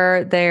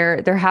closer.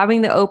 They're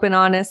having the open,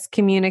 honest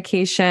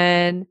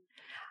communication.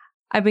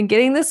 I've been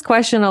getting this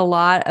question a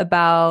lot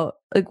about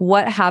like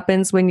what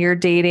happens when you're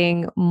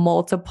dating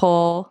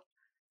multiple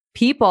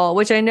people,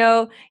 which I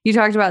know you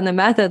talked about in the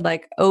method,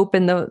 like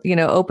open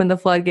the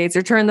floodgates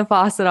or turn the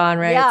faucet on,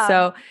 right? Yeah.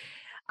 So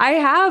I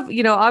have,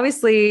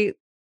 obviously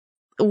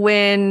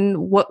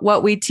when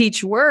what we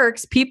teach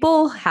works,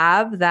 people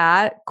have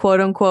that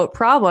quote unquote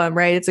problem,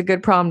 right? It's a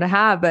good problem to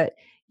have, but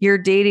you're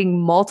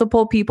dating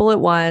multiple people at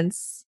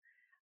once.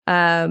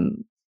 Like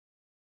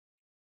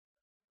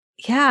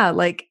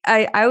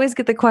I always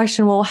get the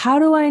question, well, how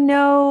do I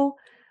know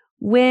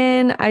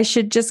when I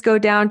should just go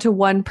down to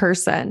one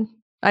person?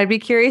 I'd be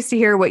curious to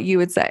hear what you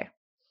would say.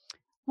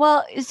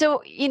 Well,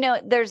 so,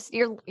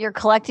 you're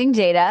collecting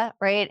data,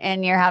 right?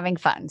 And you're having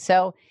fun.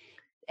 So,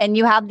 and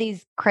you have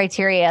these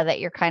criteria that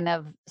you're kind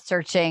of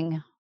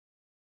searching.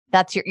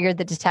 You're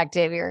the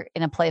detective. You're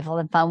in a playful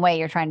and fun way.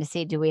 You're trying to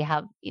see, do we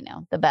have,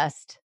 the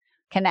best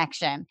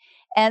connection?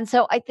 And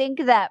so I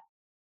think that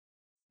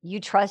you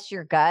trust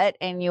your gut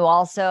and you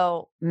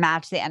also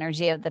match the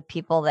energy of the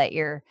people that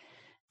you're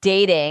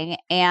dating.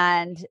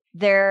 And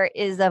there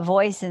is a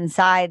voice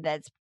inside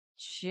that's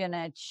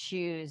gonna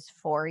choose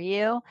for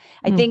you.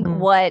 I think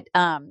what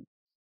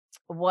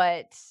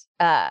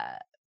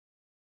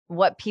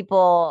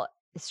people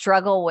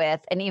struggle with,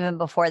 and even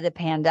before the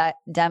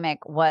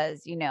pandemic,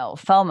 was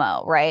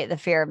FOMO, right? The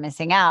fear of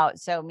missing out.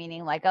 So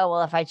meaning like, oh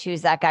well, if I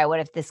choose that guy, what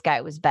if this guy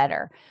was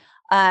better?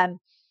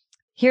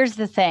 Here's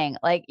the thing,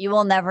 like you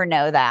will never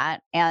know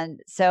that.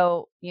 And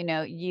so,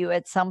 you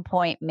at some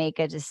point make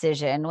a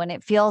decision when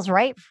it feels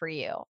right for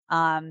you.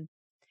 And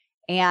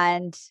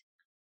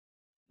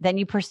then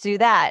you pursue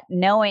that,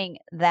 knowing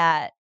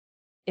that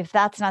if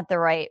that's not the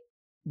right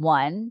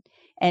one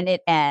and it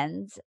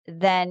ends,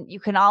 then you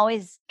can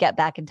always get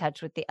back in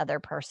touch with the other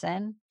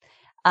person.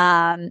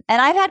 And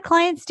I've had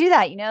clients do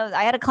that.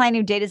 I had a client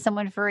who dated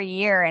someone for a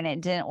year and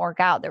it didn't work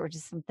out. There were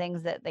just some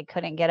things that they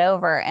couldn't get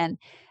over. And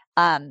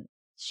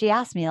she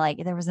asked me,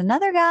 like, there was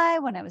another guy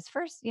when I was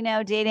first,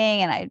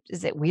 dating, and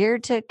is it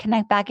weird to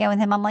connect back in with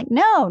him? I'm like,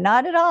 no,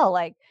 not at all.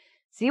 Like,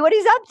 see what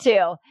he's up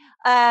to.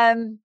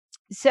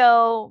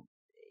 So,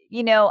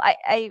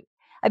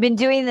 I've been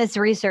doing this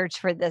research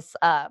for this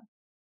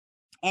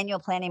annual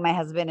planning my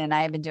husband and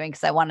I have been doing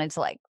because I wanted to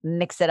like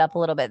mix it up a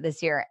little bit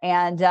this year.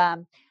 And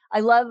I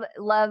love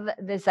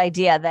this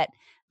idea that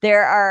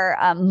there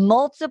are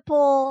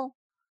multiple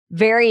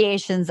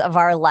variations of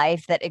our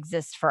life that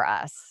exist for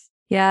us.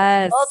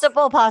 Yes.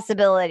 Multiple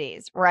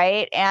possibilities,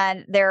 right?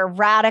 And they're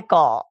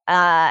radical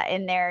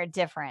in their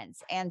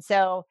difference. And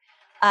so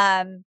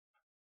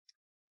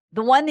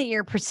the one that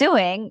you're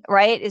pursuing,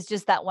 right, is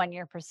just that one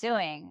you're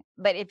pursuing.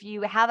 But if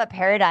you have a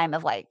paradigm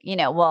of like,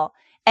 well,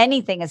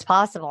 anything is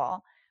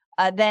possible,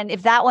 then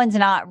if that one's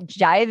not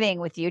jiving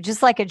with you,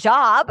 just like a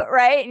job,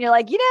 right? And you're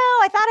like,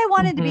 I thought I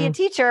wanted to be a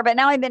teacher, but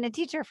now I've been a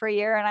teacher for a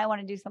year and I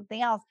want to do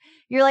something else.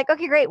 You're like,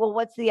 okay, great. Well,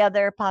 what's the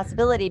other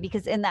possibility?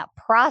 Because in that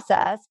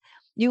process,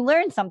 you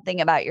learn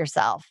something about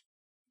yourself.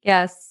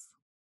 Yes.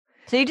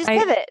 So you just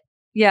pivot.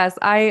 Yes,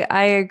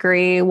 I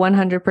agree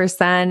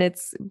 100%.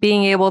 It's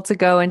being able to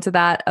go into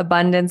that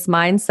abundance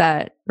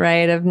mindset,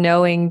 right? Of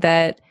knowing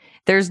that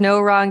there's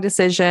no wrong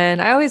decision.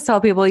 I always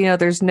tell people,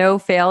 there's no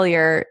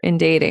failure in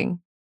dating.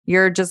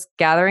 You're just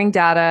gathering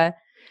data.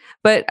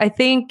 But I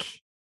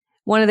think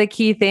one of the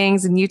key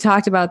things, and you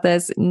talked about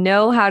this,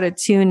 know how to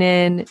tune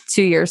in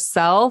to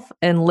yourself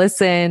and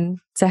listen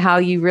to how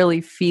you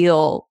really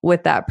feel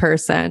with that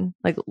person.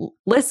 Like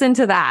listen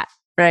to that,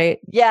 right?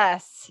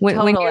 Yes,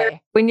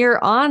 totally. When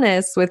you're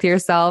honest with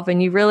yourself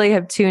and you really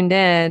have tuned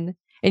in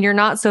and you're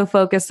not so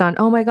focused on,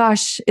 oh my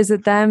gosh, is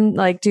it them?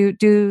 Like,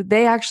 do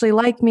they actually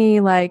like me?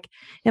 Like,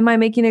 am I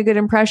making a good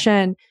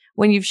impression?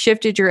 When you've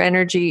shifted your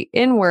energy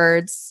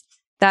inwards,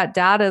 that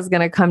data is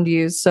going to come to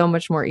you so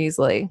much more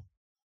easily.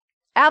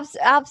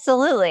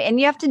 Absolutely. And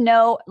you have to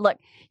know,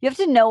 you have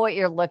to know what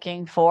you're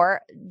looking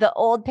for. The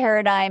old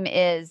paradigm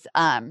is,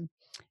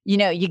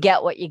 you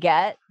get what you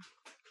get.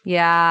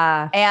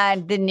 Yeah.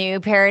 And the new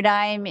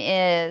paradigm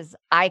is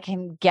I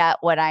can get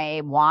what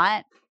I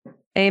want.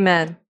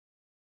 Amen.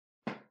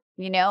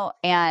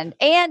 And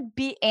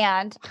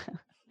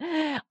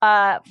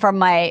from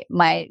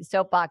my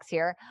soapbox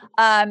here,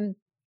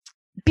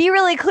 be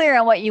really clear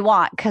on what you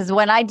want. Because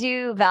when I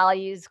do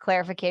values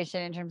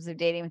clarification in terms of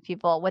dating with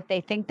people, what they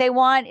think they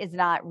want is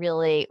not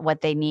really what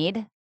they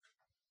need.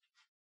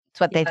 It's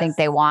what they think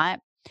they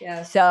want.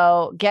 Yes.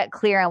 So get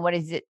clear on what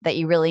is it that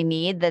you really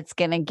need that's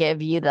going to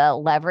give you the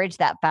leverage,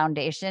 that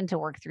foundation to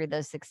work through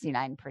those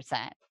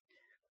 69%.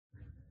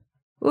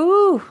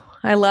 Ooh,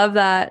 I love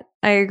that.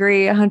 I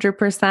agree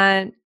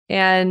 100%.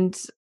 And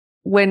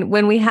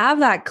when we have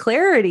that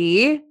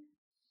clarity,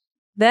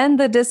 then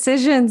the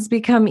decisions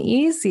become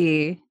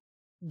easy.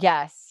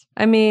 Yes.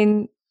 I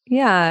mean,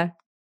 yeah.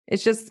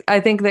 It's just, I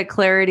think that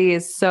clarity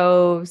is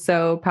so,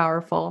 so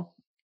powerful.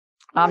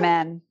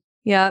 Amen.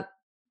 Yep.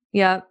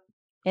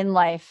 In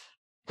life.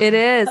 It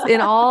is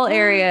in all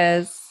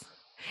areas.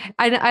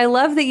 I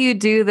love that you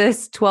do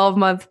this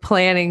 12-month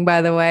planning,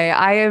 by the way.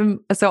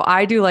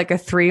 I do like a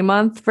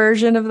 3-month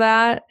version of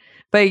that,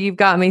 but you've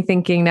got me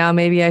thinking now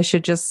maybe I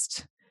should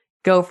just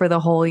go for the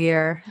whole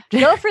year.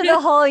 Go for the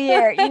whole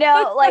year.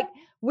 Like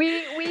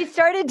we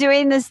started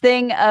doing this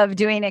thing of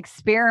doing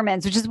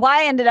experiments, which is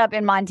why I ended up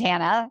in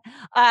Montana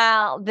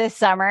this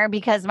summer,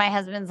 because my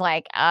husband's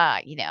like,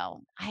 I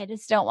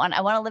want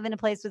to live in a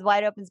place with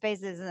wide open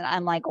spaces. And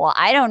I'm like, well,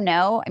 I don't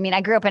know. I mean,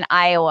 I grew up in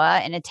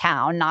Iowa in a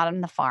town, not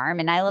on the farm,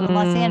 and I live in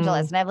Los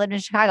Angeles, and I've lived in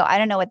Chicago. I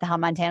don't know what the hell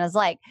Montana's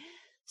like.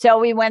 So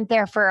we went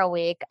there for a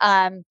week.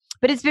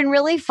 But it's been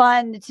really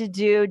fun to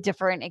do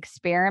different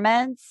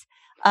experiments,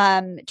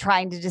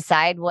 trying to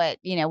decide what,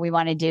 we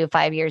want to do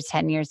 5 years,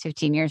 10 years,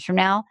 15 years from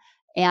now.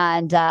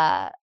 And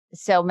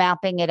so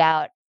mapping it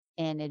out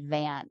in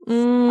advance.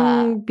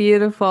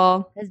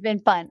 Beautiful. Has been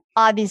fun.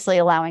 Obviously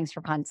allowing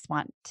for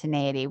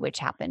spontaneity, which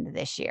happened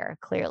this year,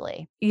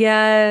 clearly.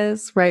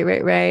 Yes.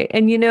 Right.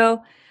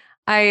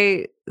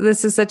 And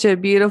this is such a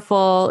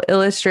beautiful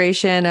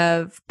illustration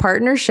of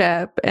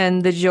partnership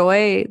and the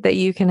joy that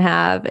you can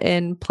have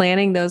in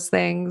planning those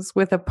things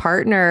with a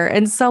partner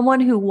and someone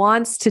who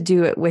wants to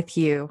do it with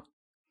you.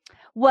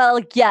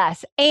 Well,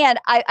 yes. And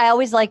I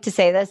always like to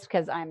say this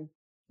because I'm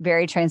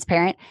very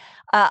transparent.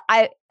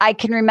 I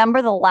can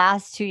remember the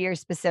last 2 years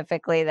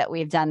specifically that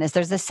we've done this.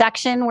 There's a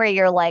section where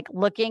you're like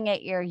looking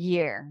at your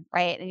year,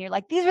 right? And you're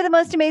like, these were the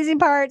most amazing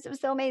parts. It was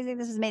so amazing.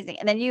 This is amazing.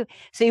 And then you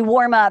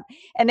warm up,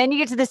 and then you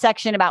get to the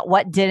section about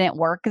what didn't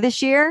work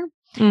this year.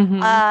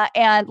 Mm-hmm.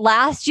 And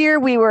last year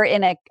we were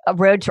in a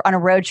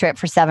road trip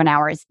for 7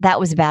 hours. That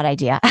was a bad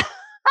idea.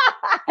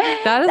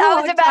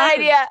 That was a bad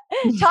idea.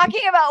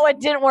 Talking about what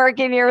didn't work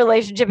in your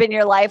relationship, in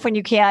your life, when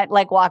you can't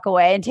like walk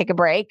away and take a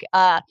break.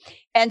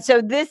 And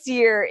so this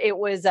year it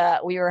was,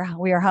 we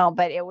were home,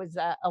 but it was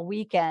a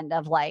weekend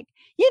of like,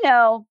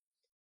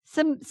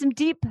 some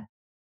deep,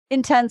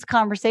 intense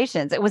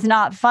conversations. It was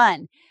not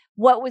fun.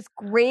 What was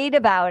great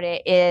about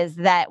it is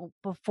that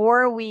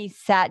before we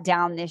sat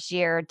down this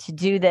year to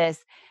do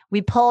this,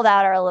 we pulled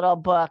out our little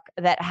book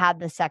that had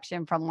the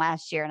section from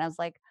last year. And I was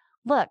like,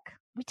 look,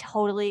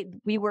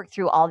 we worked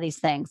through all these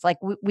things. Like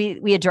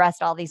we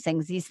addressed all these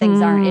things. These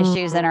things aren't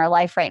issues in our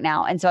life right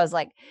now. And so I was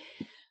like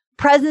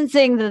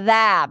presencing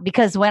that,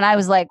 because when I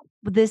was like,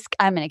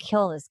 I'm going to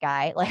kill this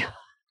guy. Like,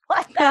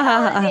 what the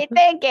hell is he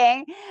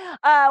thinking?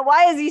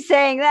 Why is he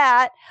saying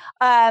that?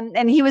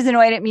 And he was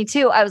annoyed at me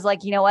too. I was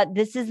like, you know what?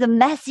 This is the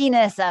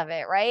messiness of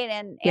it. Right.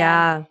 And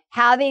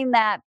having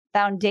that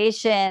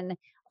foundation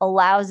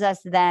allows us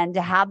then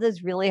to have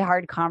those really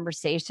hard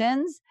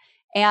conversations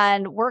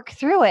and work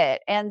through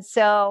it. And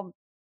so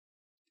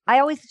I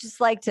always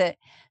just like to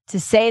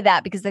say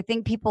that, because I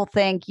think people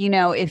think,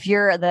 if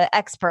you're the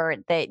expert,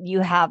 that you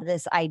have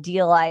this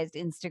idealized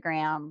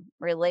Instagram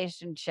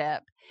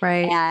relationship.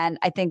 Right. And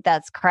I think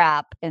that's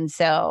crap. And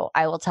so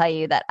I will tell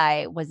you that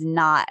I was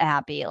not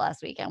happy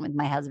last weekend with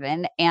my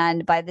husband.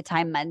 And by the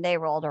time Monday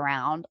rolled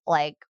around,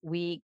 like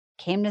we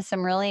came to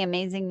some really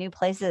amazing new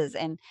places.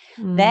 And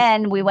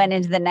then we went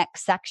into the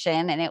next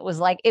section, and it was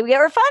like, we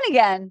were fun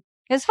again.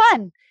 It was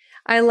fun.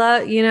 I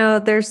love,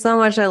 there's so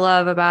much I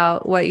love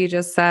about what you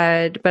just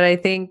said, but I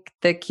think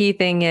the key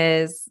thing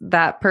is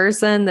that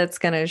person that's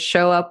going to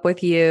show up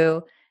with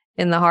you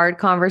in the hard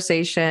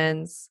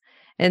conversations,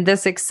 and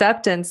this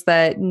acceptance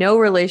that no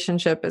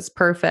relationship is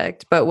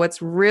perfect. But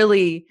what's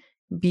really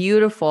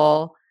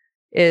beautiful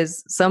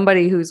is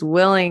somebody who's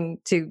willing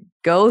to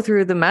go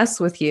through the mess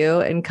with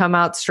you and come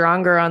out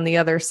stronger on the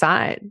other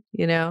side,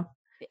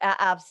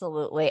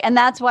 Absolutely. And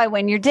that's why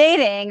when you're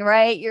dating,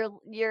 right, you're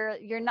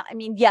not,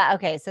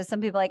 okay. So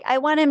some people are like, I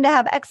want him to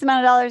have X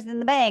amount of dollars in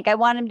the bank. I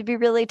want him to be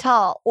really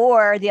tall.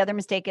 Or the other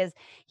mistake is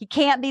he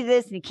can't be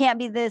this and he can't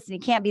be this and he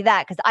can't be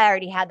that, because I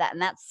already had that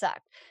and that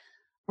sucked.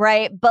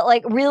 Right. But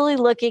like really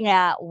looking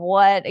at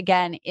what,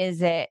 again,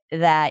 is it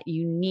that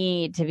you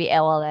need to be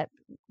able to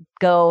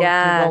go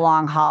through the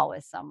long haul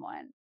with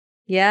someone?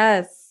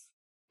 Yes.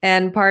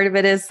 And part of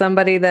it is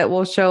somebody that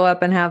will show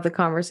up and have the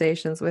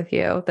conversations with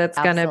you. That's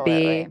going to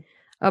be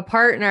a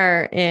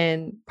partner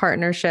in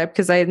partnership.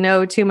 Because I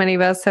know too many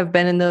of us have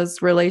been in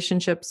those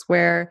relationships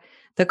where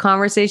the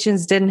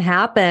conversations didn't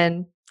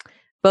happen.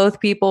 Both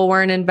people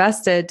weren't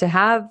invested to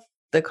have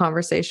the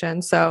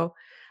conversation. So,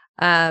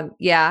 I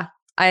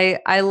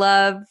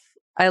love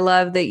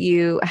that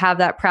you have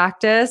that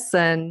practice,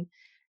 and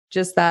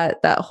just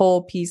that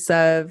whole piece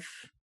of,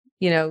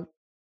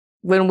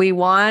 when we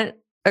want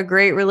a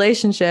great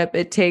relationship,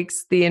 it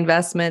takes the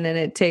investment and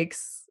it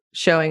takes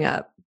showing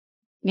up.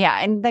 Yeah.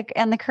 And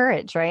the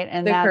courage, right?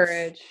 And the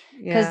courage.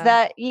 Because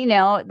that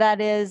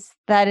is,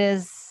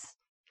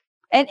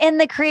 and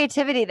the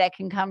creativity that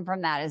can come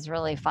from that is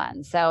really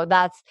fun. So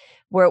that's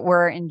what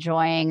we're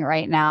enjoying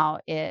right now,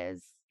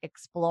 is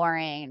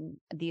exploring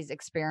these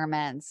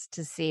experiments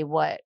to see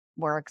what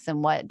works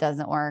and what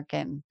doesn't work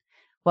and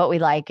what we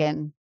like.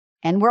 And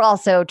we're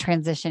also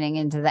transitioning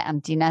into the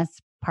emptiness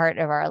part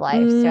of our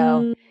life.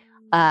 So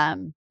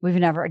we've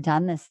never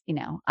done this,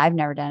 I've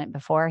never done it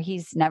before.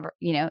 He's never,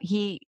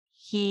 he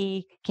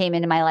he came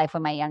into my life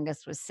when my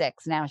youngest was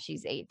 6. Now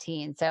she's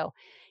 18. So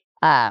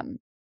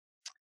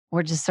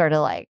we're just sort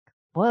of like,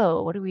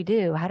 whoa, what do we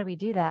do? How do we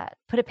do that?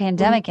 Put a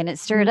pandemic in it,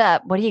 stir it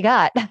up. What do you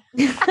got?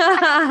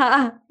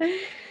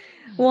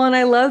 Well, and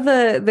I love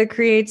the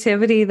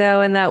creativity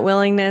though, and that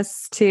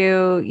willingness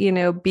to,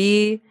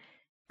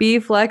 be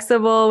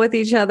flexible with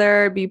each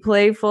other, be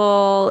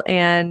playful,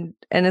 and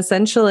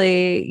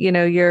essentially,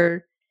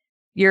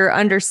 you're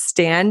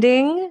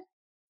understanding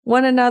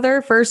one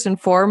another first and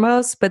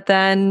foremost, but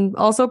then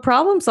also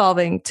problem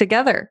solving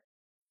together.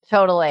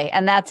 Totally.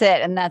 And that's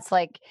it. And that's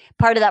like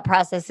part of that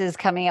process is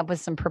coming up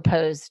with some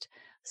proposed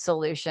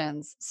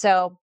solutions.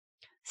 So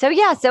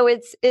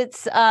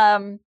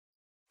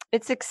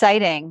it's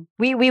exciting.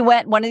 We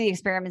went, one of the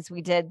experiments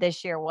we did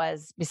this year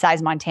was,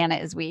 besides Montana,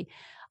 is we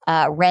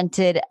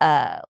rented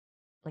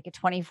like a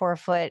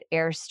 24-foot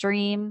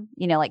Airstream,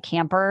 like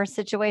camper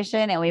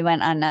situation. And we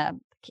went on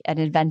an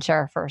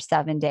adventure for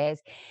 7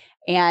 days.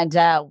 And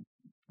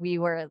we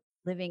were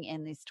living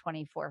in these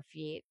 24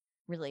 feet,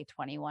 really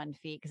 21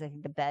 feet, because I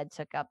think the bed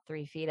took up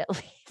 3 feet at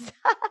least.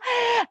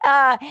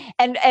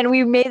 And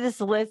we made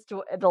this list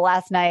the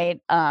last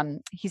night.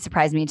 He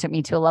surprised me, took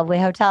me to a lovely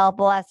hotel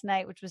the last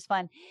night, which was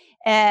fun.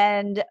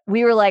 And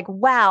we were like,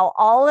 wow,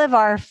 all of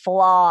our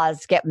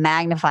flaws get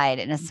magnified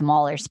in a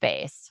smaller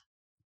space.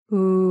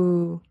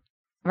 Ooh.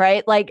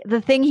 Right? Like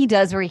the thing he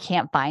does where he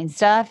can't find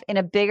stuff in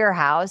a bigger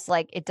house,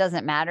 like it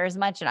doesn't matter as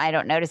much and I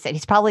don't notice it.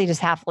 He's probably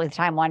just half the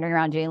time wandering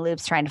around doing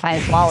loops trying to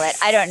find his wallet.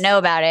 I don't know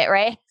about it,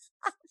 right?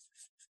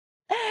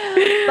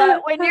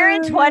 But when you're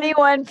in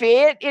 21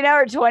 feet,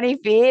 or 20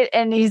 feet,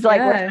 and he's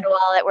like, where's my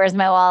wallet? Where's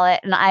my wallet?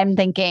 And I'm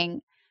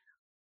thinking,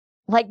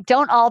 like,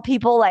 don't all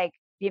people like,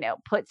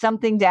 put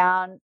something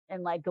down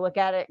and like look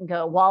at it and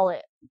go,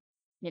 wallet,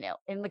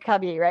 in the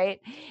cubby, right?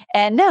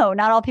 And no,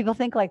 not all people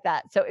think like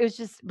that. So it was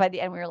just, by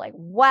the end, we were like,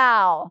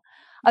 wow.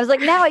 I was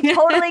like, now I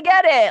totally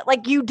get it.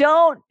 Like you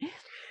don't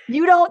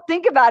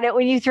think about it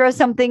when you throw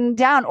something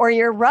down or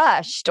you're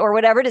rushed or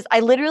whatever it is. I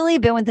literally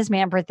been with this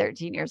man for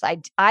 13 years.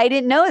 I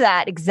didn't know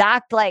that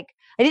exact, like,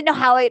 I didn't know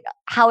how it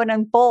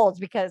unfolds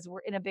because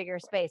we're in a bigger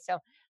space. So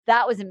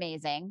that was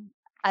amazing.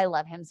 I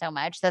love him so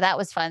much. So that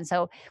was fun.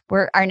 So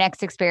our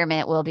next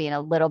experiment will be in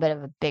a little bit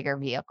of a bigger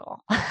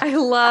vehicle. I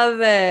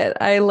love it.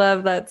 I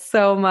love that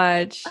so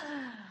much.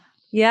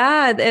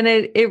 Yeah. And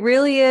it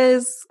really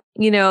is,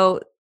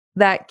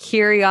 that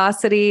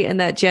curiosity and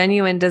that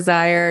genuine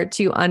desire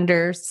to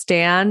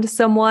understand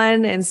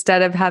someone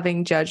instead of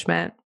having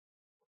judgment.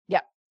 Yeah,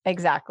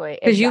 exactly.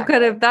 Because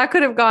that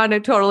could have gone a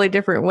totally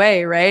different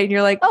way, right? And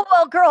you're like, oh,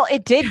 well, girl,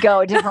 it did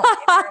go a different way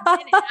for a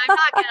minute. I'm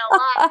not going to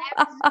lie.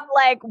 I was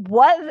like,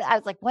 what? I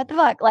was like, what the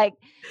fuck? Like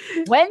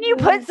when you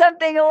put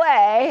something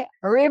away,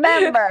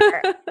 remember,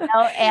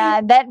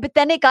 but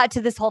then it got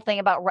to this whole thing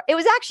about, it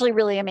was actually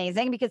really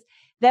amazing because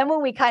then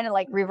when we kind of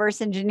like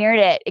reverse engineered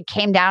it, it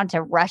came down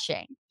to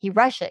rushing. He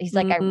rushed it. He's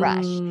like, I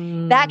rush.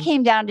 That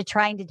came down to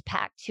trying to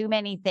pack too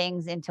many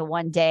things into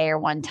one day or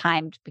one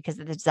time because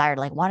of the desire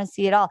to like want to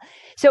see it all.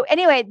 So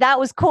anyway, that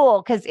was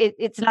cool because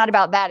it's not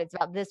about that. It's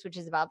about this, which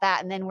is about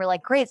that. And then we're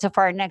like, great. So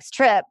for our next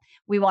trip,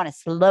 we want to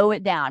slow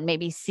it down,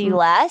 maybe see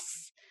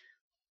less,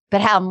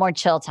 but have more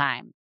chill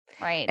time.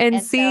 Right.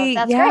 And see, so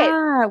that's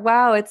great.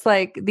 Wow. It's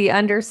like the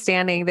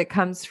understanding that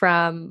comes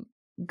from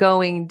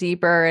going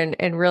deeper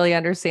and really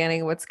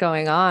understanding what's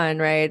going on,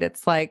 right?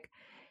 It's like,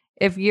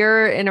 if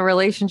you're in a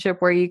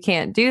relationship where you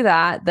can't do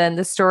that, then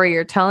the story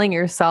you're telling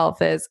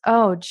yourself is,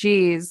 oh,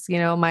 geez,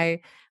 my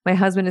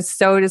husband is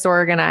so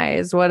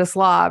disorganized. What a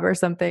slob or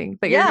something.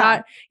 But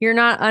you're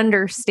not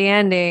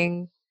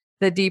understanding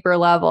the deeper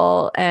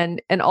level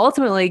and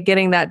ultimately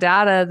getting that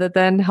data that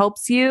then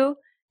helps you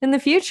in the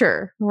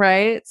future.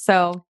 Right.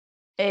 So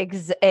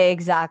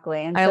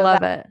exactly. And I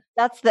love it.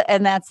 That's the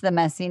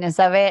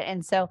messiness of it.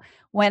 And so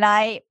when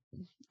I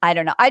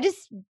don't know, I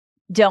just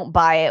don't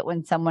buy it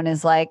when someone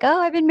is like,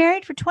 oh, I've been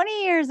married for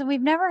 20 years and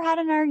we've never had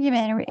an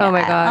argument. Oh my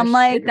gosh. I'm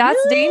like, that's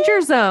really?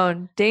 Danger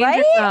zone.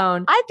 Danger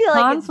zone. I feel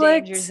conflict,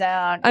 like it's danger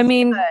zone. I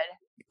mean,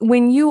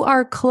 when you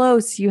are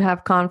close, you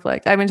have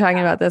conflict. I've been talking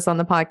about this on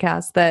the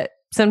podcast that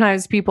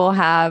sometimes people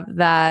have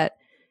that,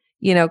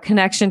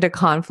 connection to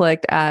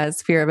conflict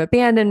as fear of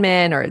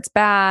abandonment or it's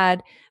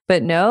bad.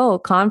 But no,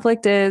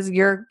 conflict is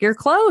you're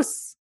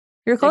close.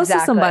 You're close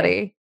to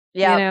somebody.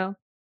 Yeah.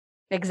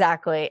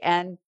 Exactly.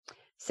 And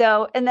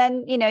so, and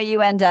then,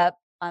 you end up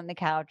on the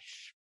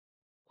couch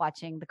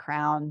watching The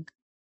Crown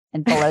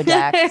and Below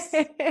Decks.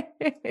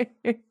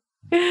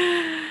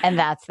 And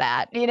that's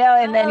that,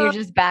 and then you're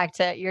just back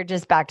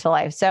to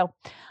life. So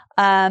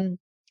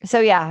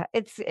yeah,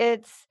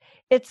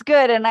 it's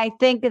good. And I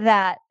think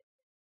that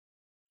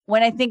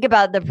when I think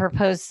about the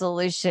proposed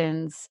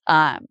solutions,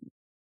 and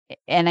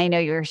I know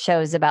your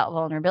show is about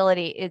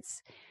vulnerability,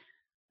 it's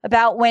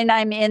about when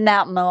I'm in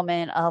that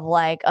moment of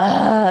like,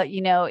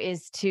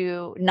 is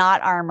to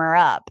not armor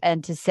up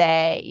and to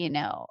say,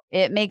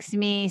 it makes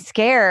me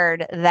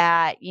scared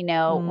that,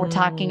 we're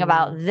talking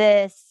about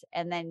this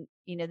and then,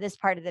 this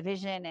part of the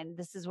vision and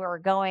this is where we're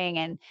going.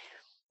 And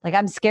like,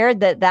 I'm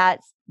scared that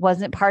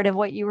wasn't part of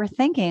what you were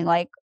thinking.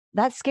 Like,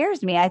 that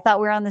scares me. I thought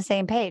we were on the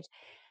same page.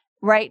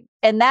 Right.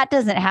 And that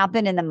doesn't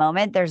happen in the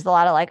moment. There's a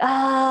lot of like,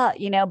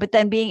 but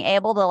then being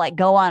able to like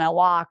go on a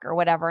walk or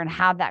whatever and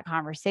have that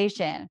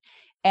conversation,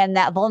 and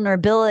that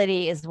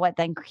vulnerability is what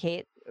then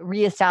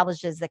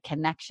reestablishes the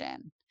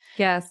connection.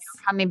 Yes.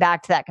 Coming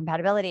back to that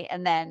compatibility.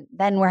 And then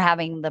we're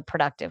having the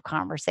productive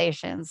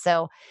conversation.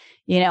 So,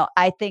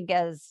 I think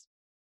as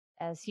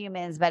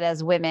humans, but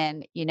as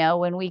women,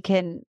 when we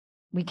can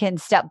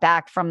step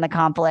back from the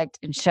conflict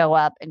and show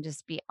up and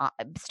just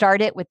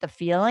start it with the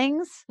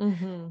feelings.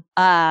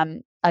 Mm-hmm.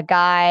 A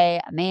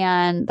guy, a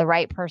man, the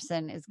right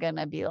person is going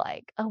to be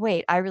like, oh,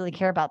 wait, I really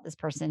care about this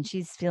person.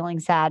 She's feeling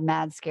sad,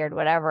 mad, scared,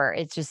 whatever.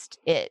 It's just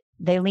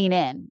they lean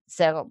in.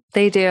 So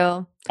they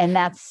do. And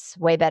that's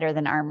way better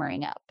than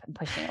armoring up and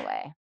pushing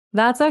away.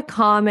 That's a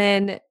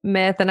common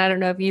myth. And I don't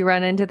know if you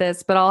run into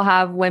this, but I'll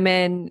have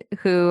women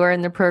who are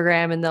in the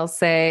program and they'll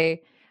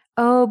say,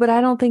 oh, but I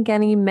don't think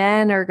any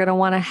men are going to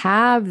want to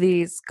have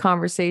these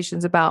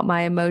conversations about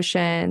my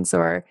emotions,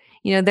 or,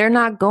 they're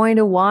not going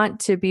to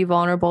want to be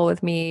vulnerable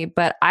with me.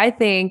 But I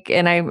think,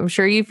 and I'm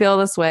sure you feel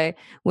this way,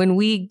 when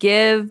we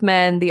give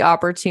men the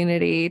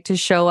opportunity to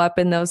show up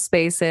in those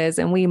spaces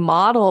and we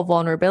model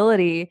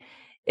vulnerability,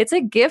 it's a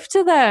gift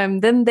to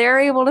them. Then they're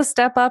able to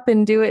step up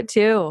and do it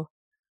too.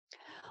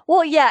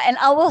 Well, yeah. And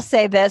I will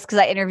say this, because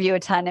I interview a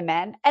ton of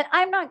men, and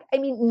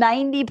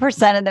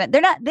 90% of them,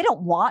 they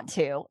don't want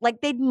to. Like,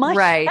 they'd much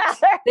rather.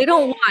 They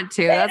don't want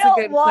to. That's a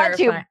good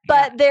clarifying.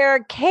 But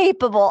they're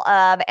capable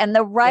of, and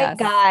the right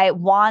guy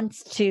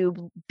wants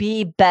to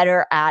be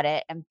better at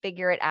it and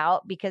figure it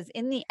out. Because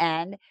in the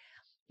end,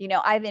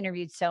 I've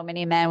interviewed so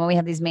many men when we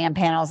have these man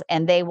panels,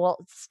 and they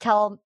will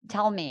tell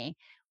me,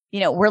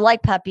 we're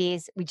like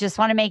puppies. We just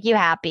want to make you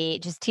happy.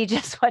 Just teach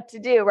us what to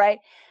do. Right.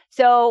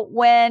 So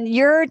when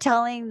you're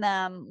telling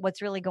them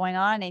what's really going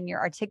on and you're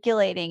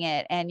articulating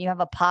it, and you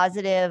have a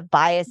positive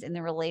bias in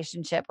the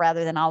relationship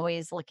rather than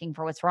always looking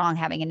for what's wrong,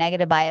 having a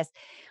negative bias,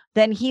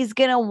 then he's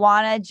going to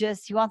want to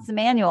he wants the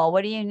manual.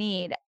 What do you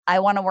need? I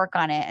want to work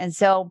on it. And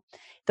so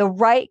the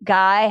right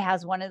guy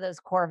has one of those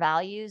core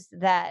values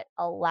that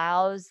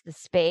allows the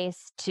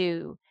space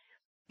to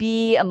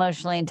be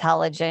emotionally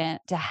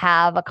intelligent, to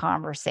have a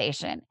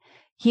conversation.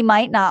 He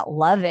might not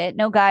love it.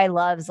 No guy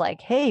loves like,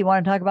 hey, you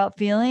want to talk about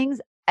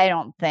feelings? I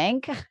don't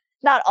think.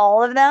 Not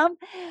all of them,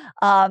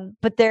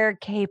 but they're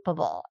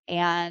capable,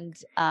 and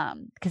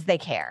because they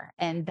care.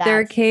 And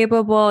they're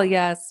capable,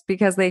 yes,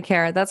 because they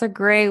care. That's a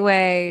great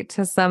way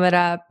to sum it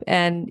up.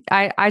 And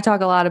I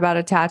talk a lot about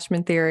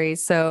attachment theory.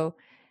 So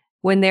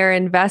when they're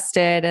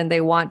invested and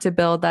they want to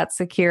build that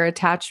secure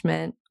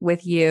attachment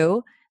with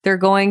you, they're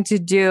going to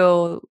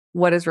do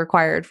what is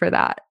required for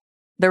that.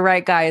 The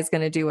right guy is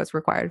going to do what's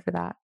required for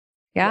that.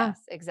 Yeah. Yes,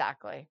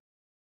 exactly.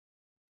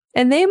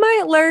 And they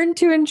might learn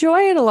to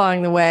enjoy it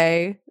along the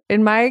way.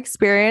 In my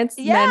experience,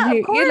 men who,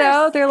 of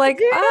course, they're like,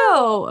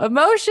 oh,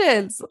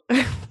 emotions.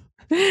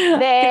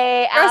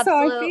 They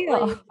absolutely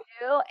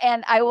do.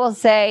 And I will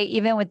say,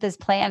 even with this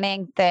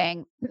planning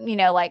thing,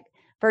 like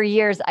for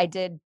years, I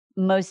did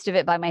most of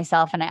it by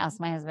myself. And I asked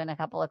my husband a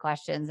couple of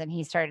questions, and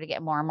he started to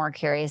get more and more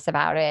curious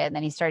about it. And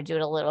then he started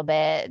doing a little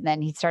bit, and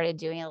then he started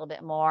doing a little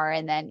bit more.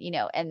 And then,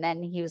 and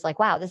then he was like,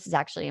 wow, this is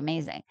actually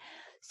amazing.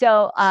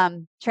 So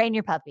train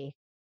your puppy.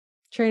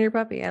 Train your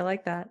puppy. I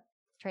like that.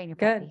 Train your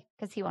puppy,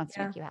 because he wants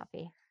to make you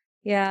happy.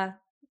 Yeah.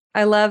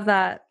 I love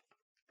that.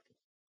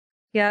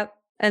 Yep.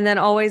 And then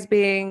always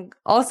being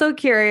also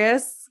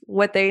curious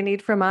what they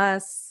need from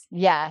us.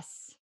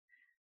 Yes.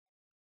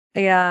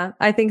 Yeah.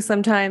 I think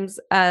sometimes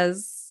I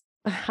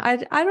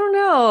don't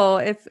know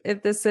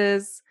if this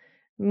is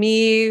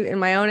me in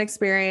my own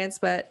experience,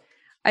 but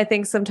I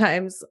think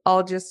sometimes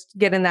I'll just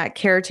get in that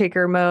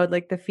caretaker mode,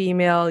 like the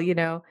female,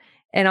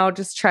 and I'll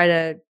just try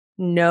to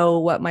know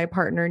what my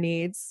partner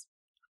needs.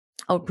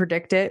 I'll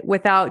predict it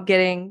without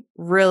getting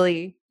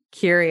really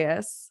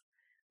curious.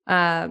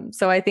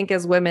 So I think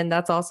as women,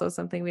 that's also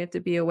something we have to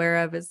be aware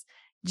of, is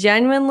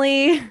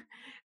genuinely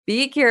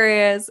be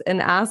curious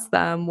and ask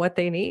them what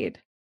they need.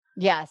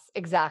 Yes,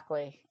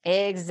 exactly.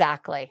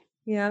 Exactly.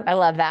 Yeah. I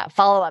love that.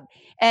 Follow up.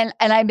 And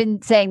I've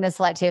been saying this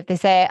a lot too. If they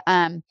say,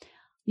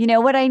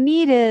 what I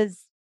need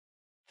is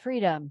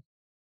freedom.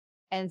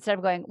 And instead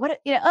of going,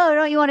 oh,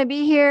 don't you want to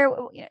be here?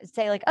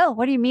 Say like, oh,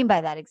 what do you mean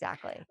by that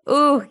exactly?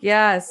 Oh,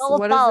 yes.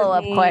 What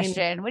follow-up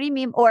question. What do you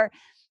mean? Or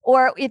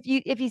if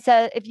you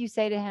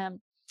say to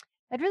him,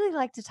 I'd really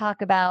like to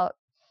talk about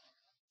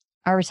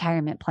our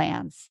retirement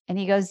plans. And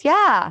he goes,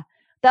 yeah,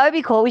 that would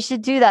be cool. We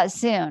should do that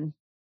soon.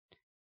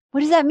 What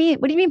does that mean?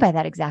 What do you mean by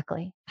that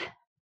exactly?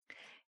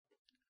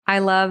 I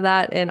love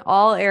that in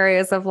all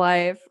areas of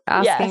life,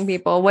 asking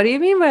people, what do you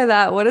mean by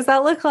that? What does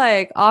that look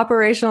like?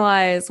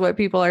 Operationalize what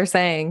people are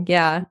saying.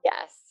 Yeah.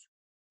 Yes.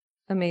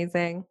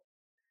 Amazing.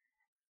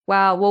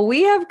 Wow. Well,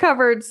 we have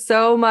covered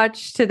so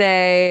much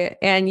today,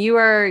 and you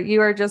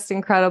are just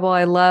incredible.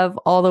 I love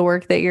all the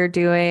work that you're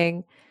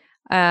doing.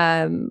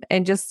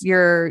 And just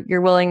your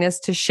willingness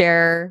to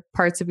share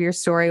parts of your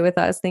story with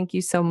us. Thank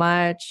you so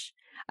much.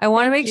 I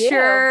want to make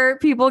sure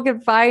people can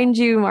find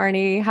you,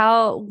 Marni.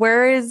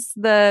 Where is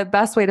the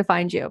best way to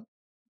find you?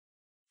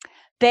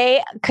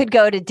 They could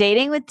go to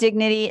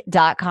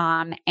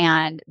datingwithdignity.com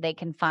and they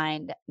can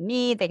find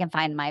me. They can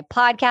find my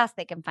podcast.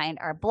 They can find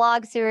our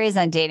blog series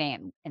on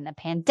dating in the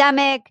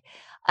pandemic.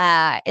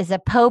 Is a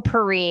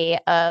potpourri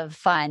of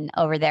fun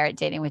over there at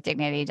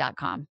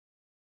datingwithdignity.com.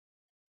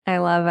 I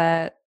love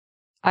it.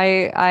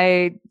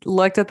 I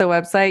looked at the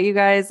website, you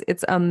guys.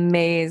 It's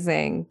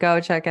amazing. Go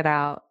check it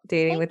out.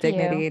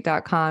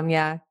 Datingwithdignity.com.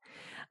 Yeah.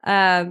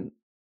 And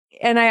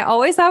I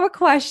always have a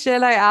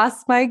question I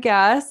ask my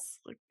guests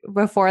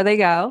before they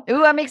go.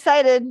 Ooh, I'm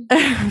excited.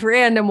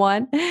 Random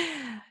one.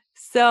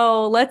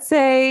 So let's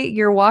say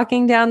you're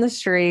walking down the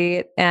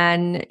street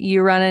and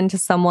you run into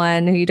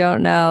someone who you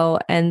don't know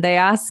and they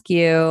ask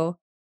you,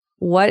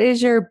 what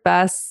is your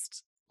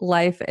best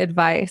life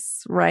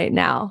advice right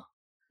now?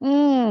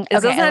 It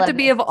doesn't have to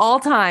be of all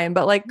time,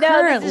 but like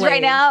currently. This is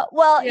right now.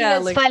 Well,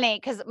 it's funny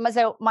because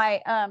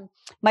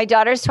my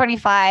daughter's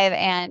 25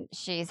 and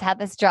she's had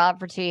this job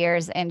for 2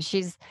 years and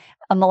she's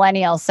a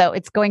millennial. So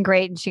it's going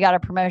great. And she got a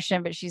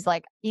promotion, but she's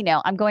like,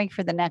 I'm going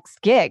for the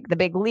next gig, the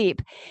big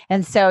leap.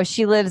 And so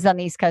she lives on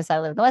the East Coast. I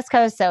live on the West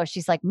Coast. So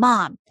she's like,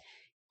 Mom,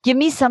 give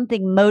me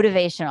something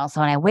motivational.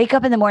 So when I wake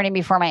up in the morning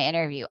before my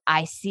interview,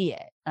 I see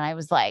it. And I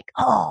was like,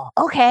 oh,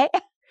 okay.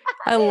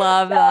 I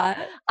love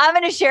that. I'm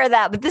going to share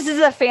that. But this is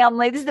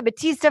the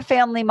Battista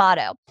family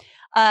motto.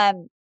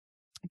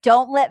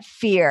 Don't let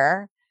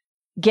fear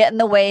get in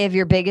the way of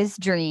your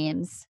biggest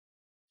dreams,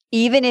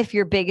 even if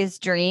your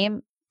biggest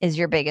dream is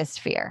your biggest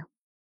fear.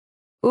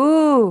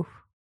 Ooh,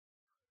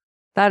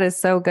 that is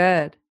so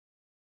good.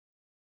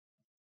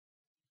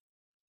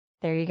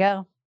 There you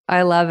go.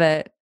 I love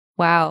it.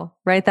 Wow.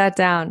 Write that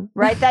down.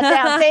 Write that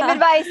down. Same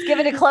advice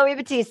given to Chloe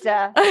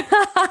Battista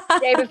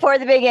day before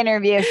the big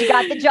interview. She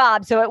got the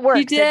job, so it worked.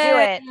 You did. So do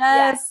it.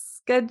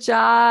 Yes. Good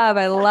job.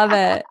 I love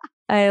it.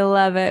 I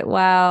love it.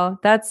 Wow.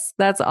 That's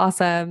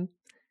awesome.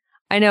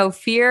 I know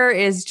fear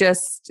is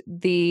just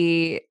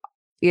the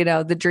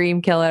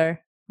dream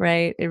killer,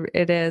 right?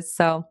 It is.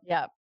 So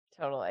yeah,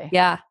 totally.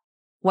 Yeah.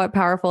 What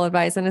powerful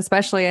advice. And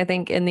especially I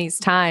think in these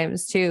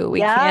times too, we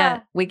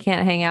can't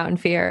hang out in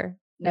fear.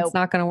 Nope. It's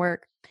not going to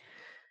work.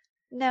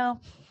 No.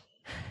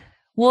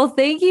 Well,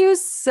 thank you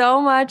so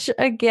much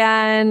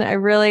again. I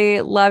really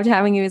loved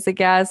having you as a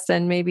guest,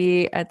 and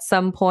maybe at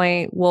some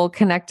point we'll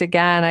connect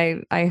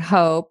again. I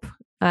hope.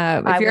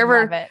 If you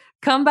ever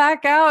come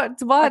back out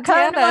to Montana.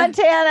 Come to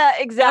Montana,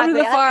 exactly.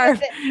 Come to the farm.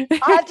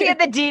 I'll have to get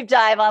the deep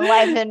dive on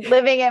life and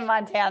living in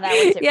Montana.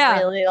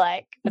 Really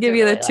like. Give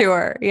you the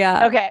tour.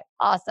 Yeah. Okay.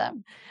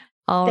 Awesome.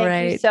 All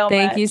right.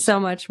 Thank you so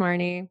much,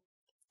 Marni.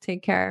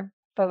 Take care.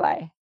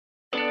 Bye-bye.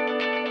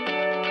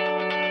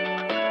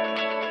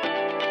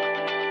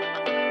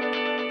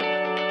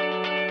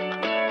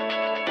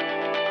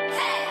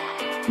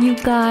 You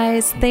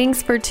guys,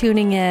 thanks for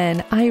tuning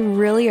in. I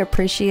really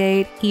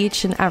appreciate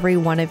each and every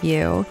one of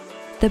you.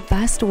 The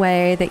best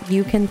way that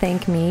you can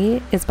thank me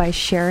is by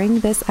sharing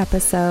this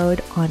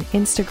episode on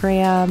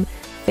Instagram,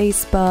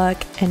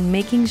 Facebook, and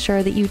making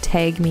sure that you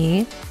tag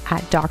me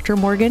at Dr.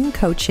 Morgan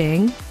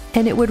Coaching.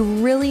 And it would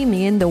really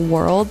mean the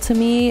world to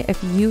me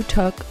if you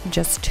took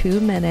just 2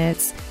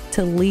 minutes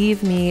to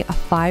leave me a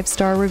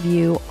 5-star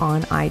review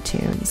on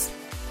iTunes.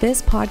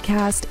 This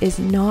podcast is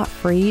not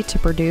free to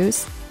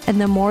produce. And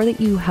the more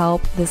that you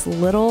help this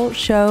little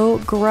show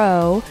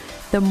grow,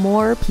 the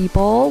more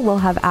people will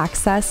have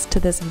access to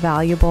this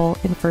valuable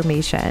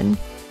information.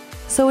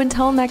 So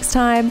until next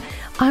time,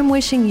 I'm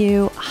wishing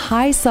you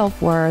high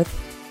self-worth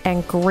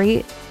and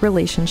great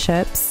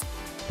relationships.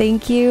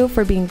 Thank you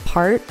for being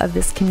part of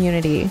this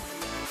community.